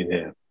it has been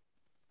here.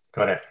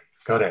 Got it.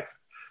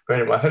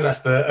 Brilliant. Well, I think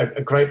that's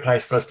a great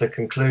place for us to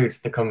conclude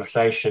the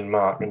conversation,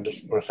 Mark, and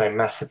just want to say a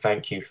massive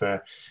thank you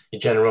for your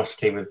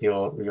generosity with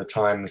your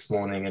time this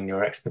morning and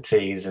your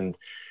expertise and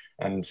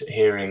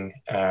hearing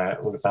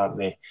all about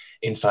the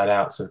inside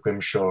outs of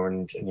Grimshaw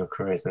and your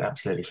career. It's been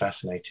absolutely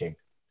fascinating.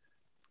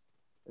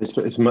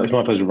 It's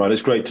my pleasure, Ryan.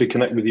 It's great to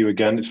connect with you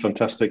again. It's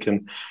fantastic.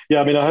 And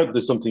yeah, I mean, I hope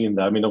there's something in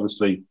there. I mean,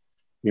 obviously,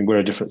 we're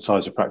a different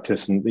size of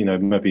practice, and,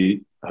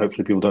 maybe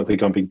hopefully people don't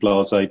think I'm being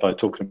blasé by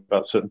talking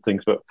about certain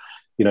things, but,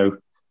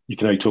 you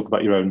can only talk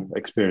about your own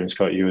experience,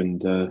 can't you?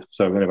 And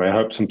so anyway, I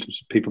hope some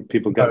people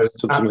get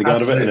something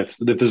out of it. And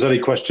if there's any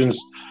questions,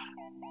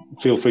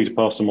 feel free to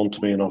pass them on to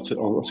me, and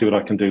I'll see what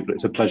I can do. But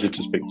it's a pleasure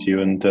to speak to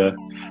you, and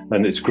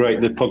it's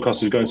great. The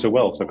podcast is going so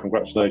well, so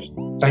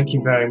congratulations. Thank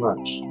you very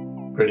much.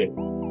 Brilliant.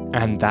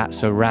 And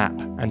that's a wrap.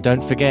 And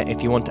don't forget,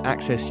 if you want to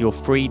access your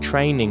free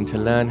training to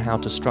learn how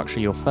to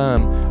structure your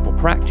firm or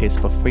practice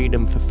for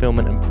freedom,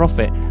 fulfillment and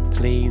profit,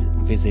 please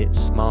visit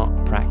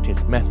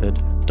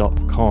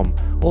smartpracticemethod.com.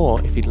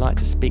 Or if you'd like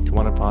to speak to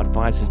one of our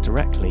advisors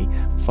directly,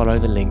 follow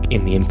the link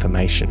in the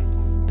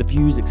information. The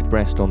views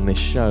expressed on this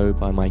show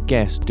by my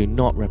guests do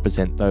not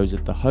represent those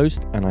of the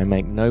host, and I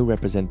make no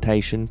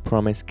representation,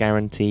 promise,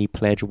 guarantee,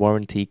 pledge,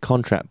 warranty,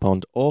 contract,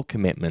 bond or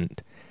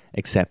commitment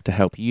except to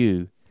help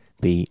you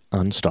be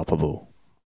unstoppable.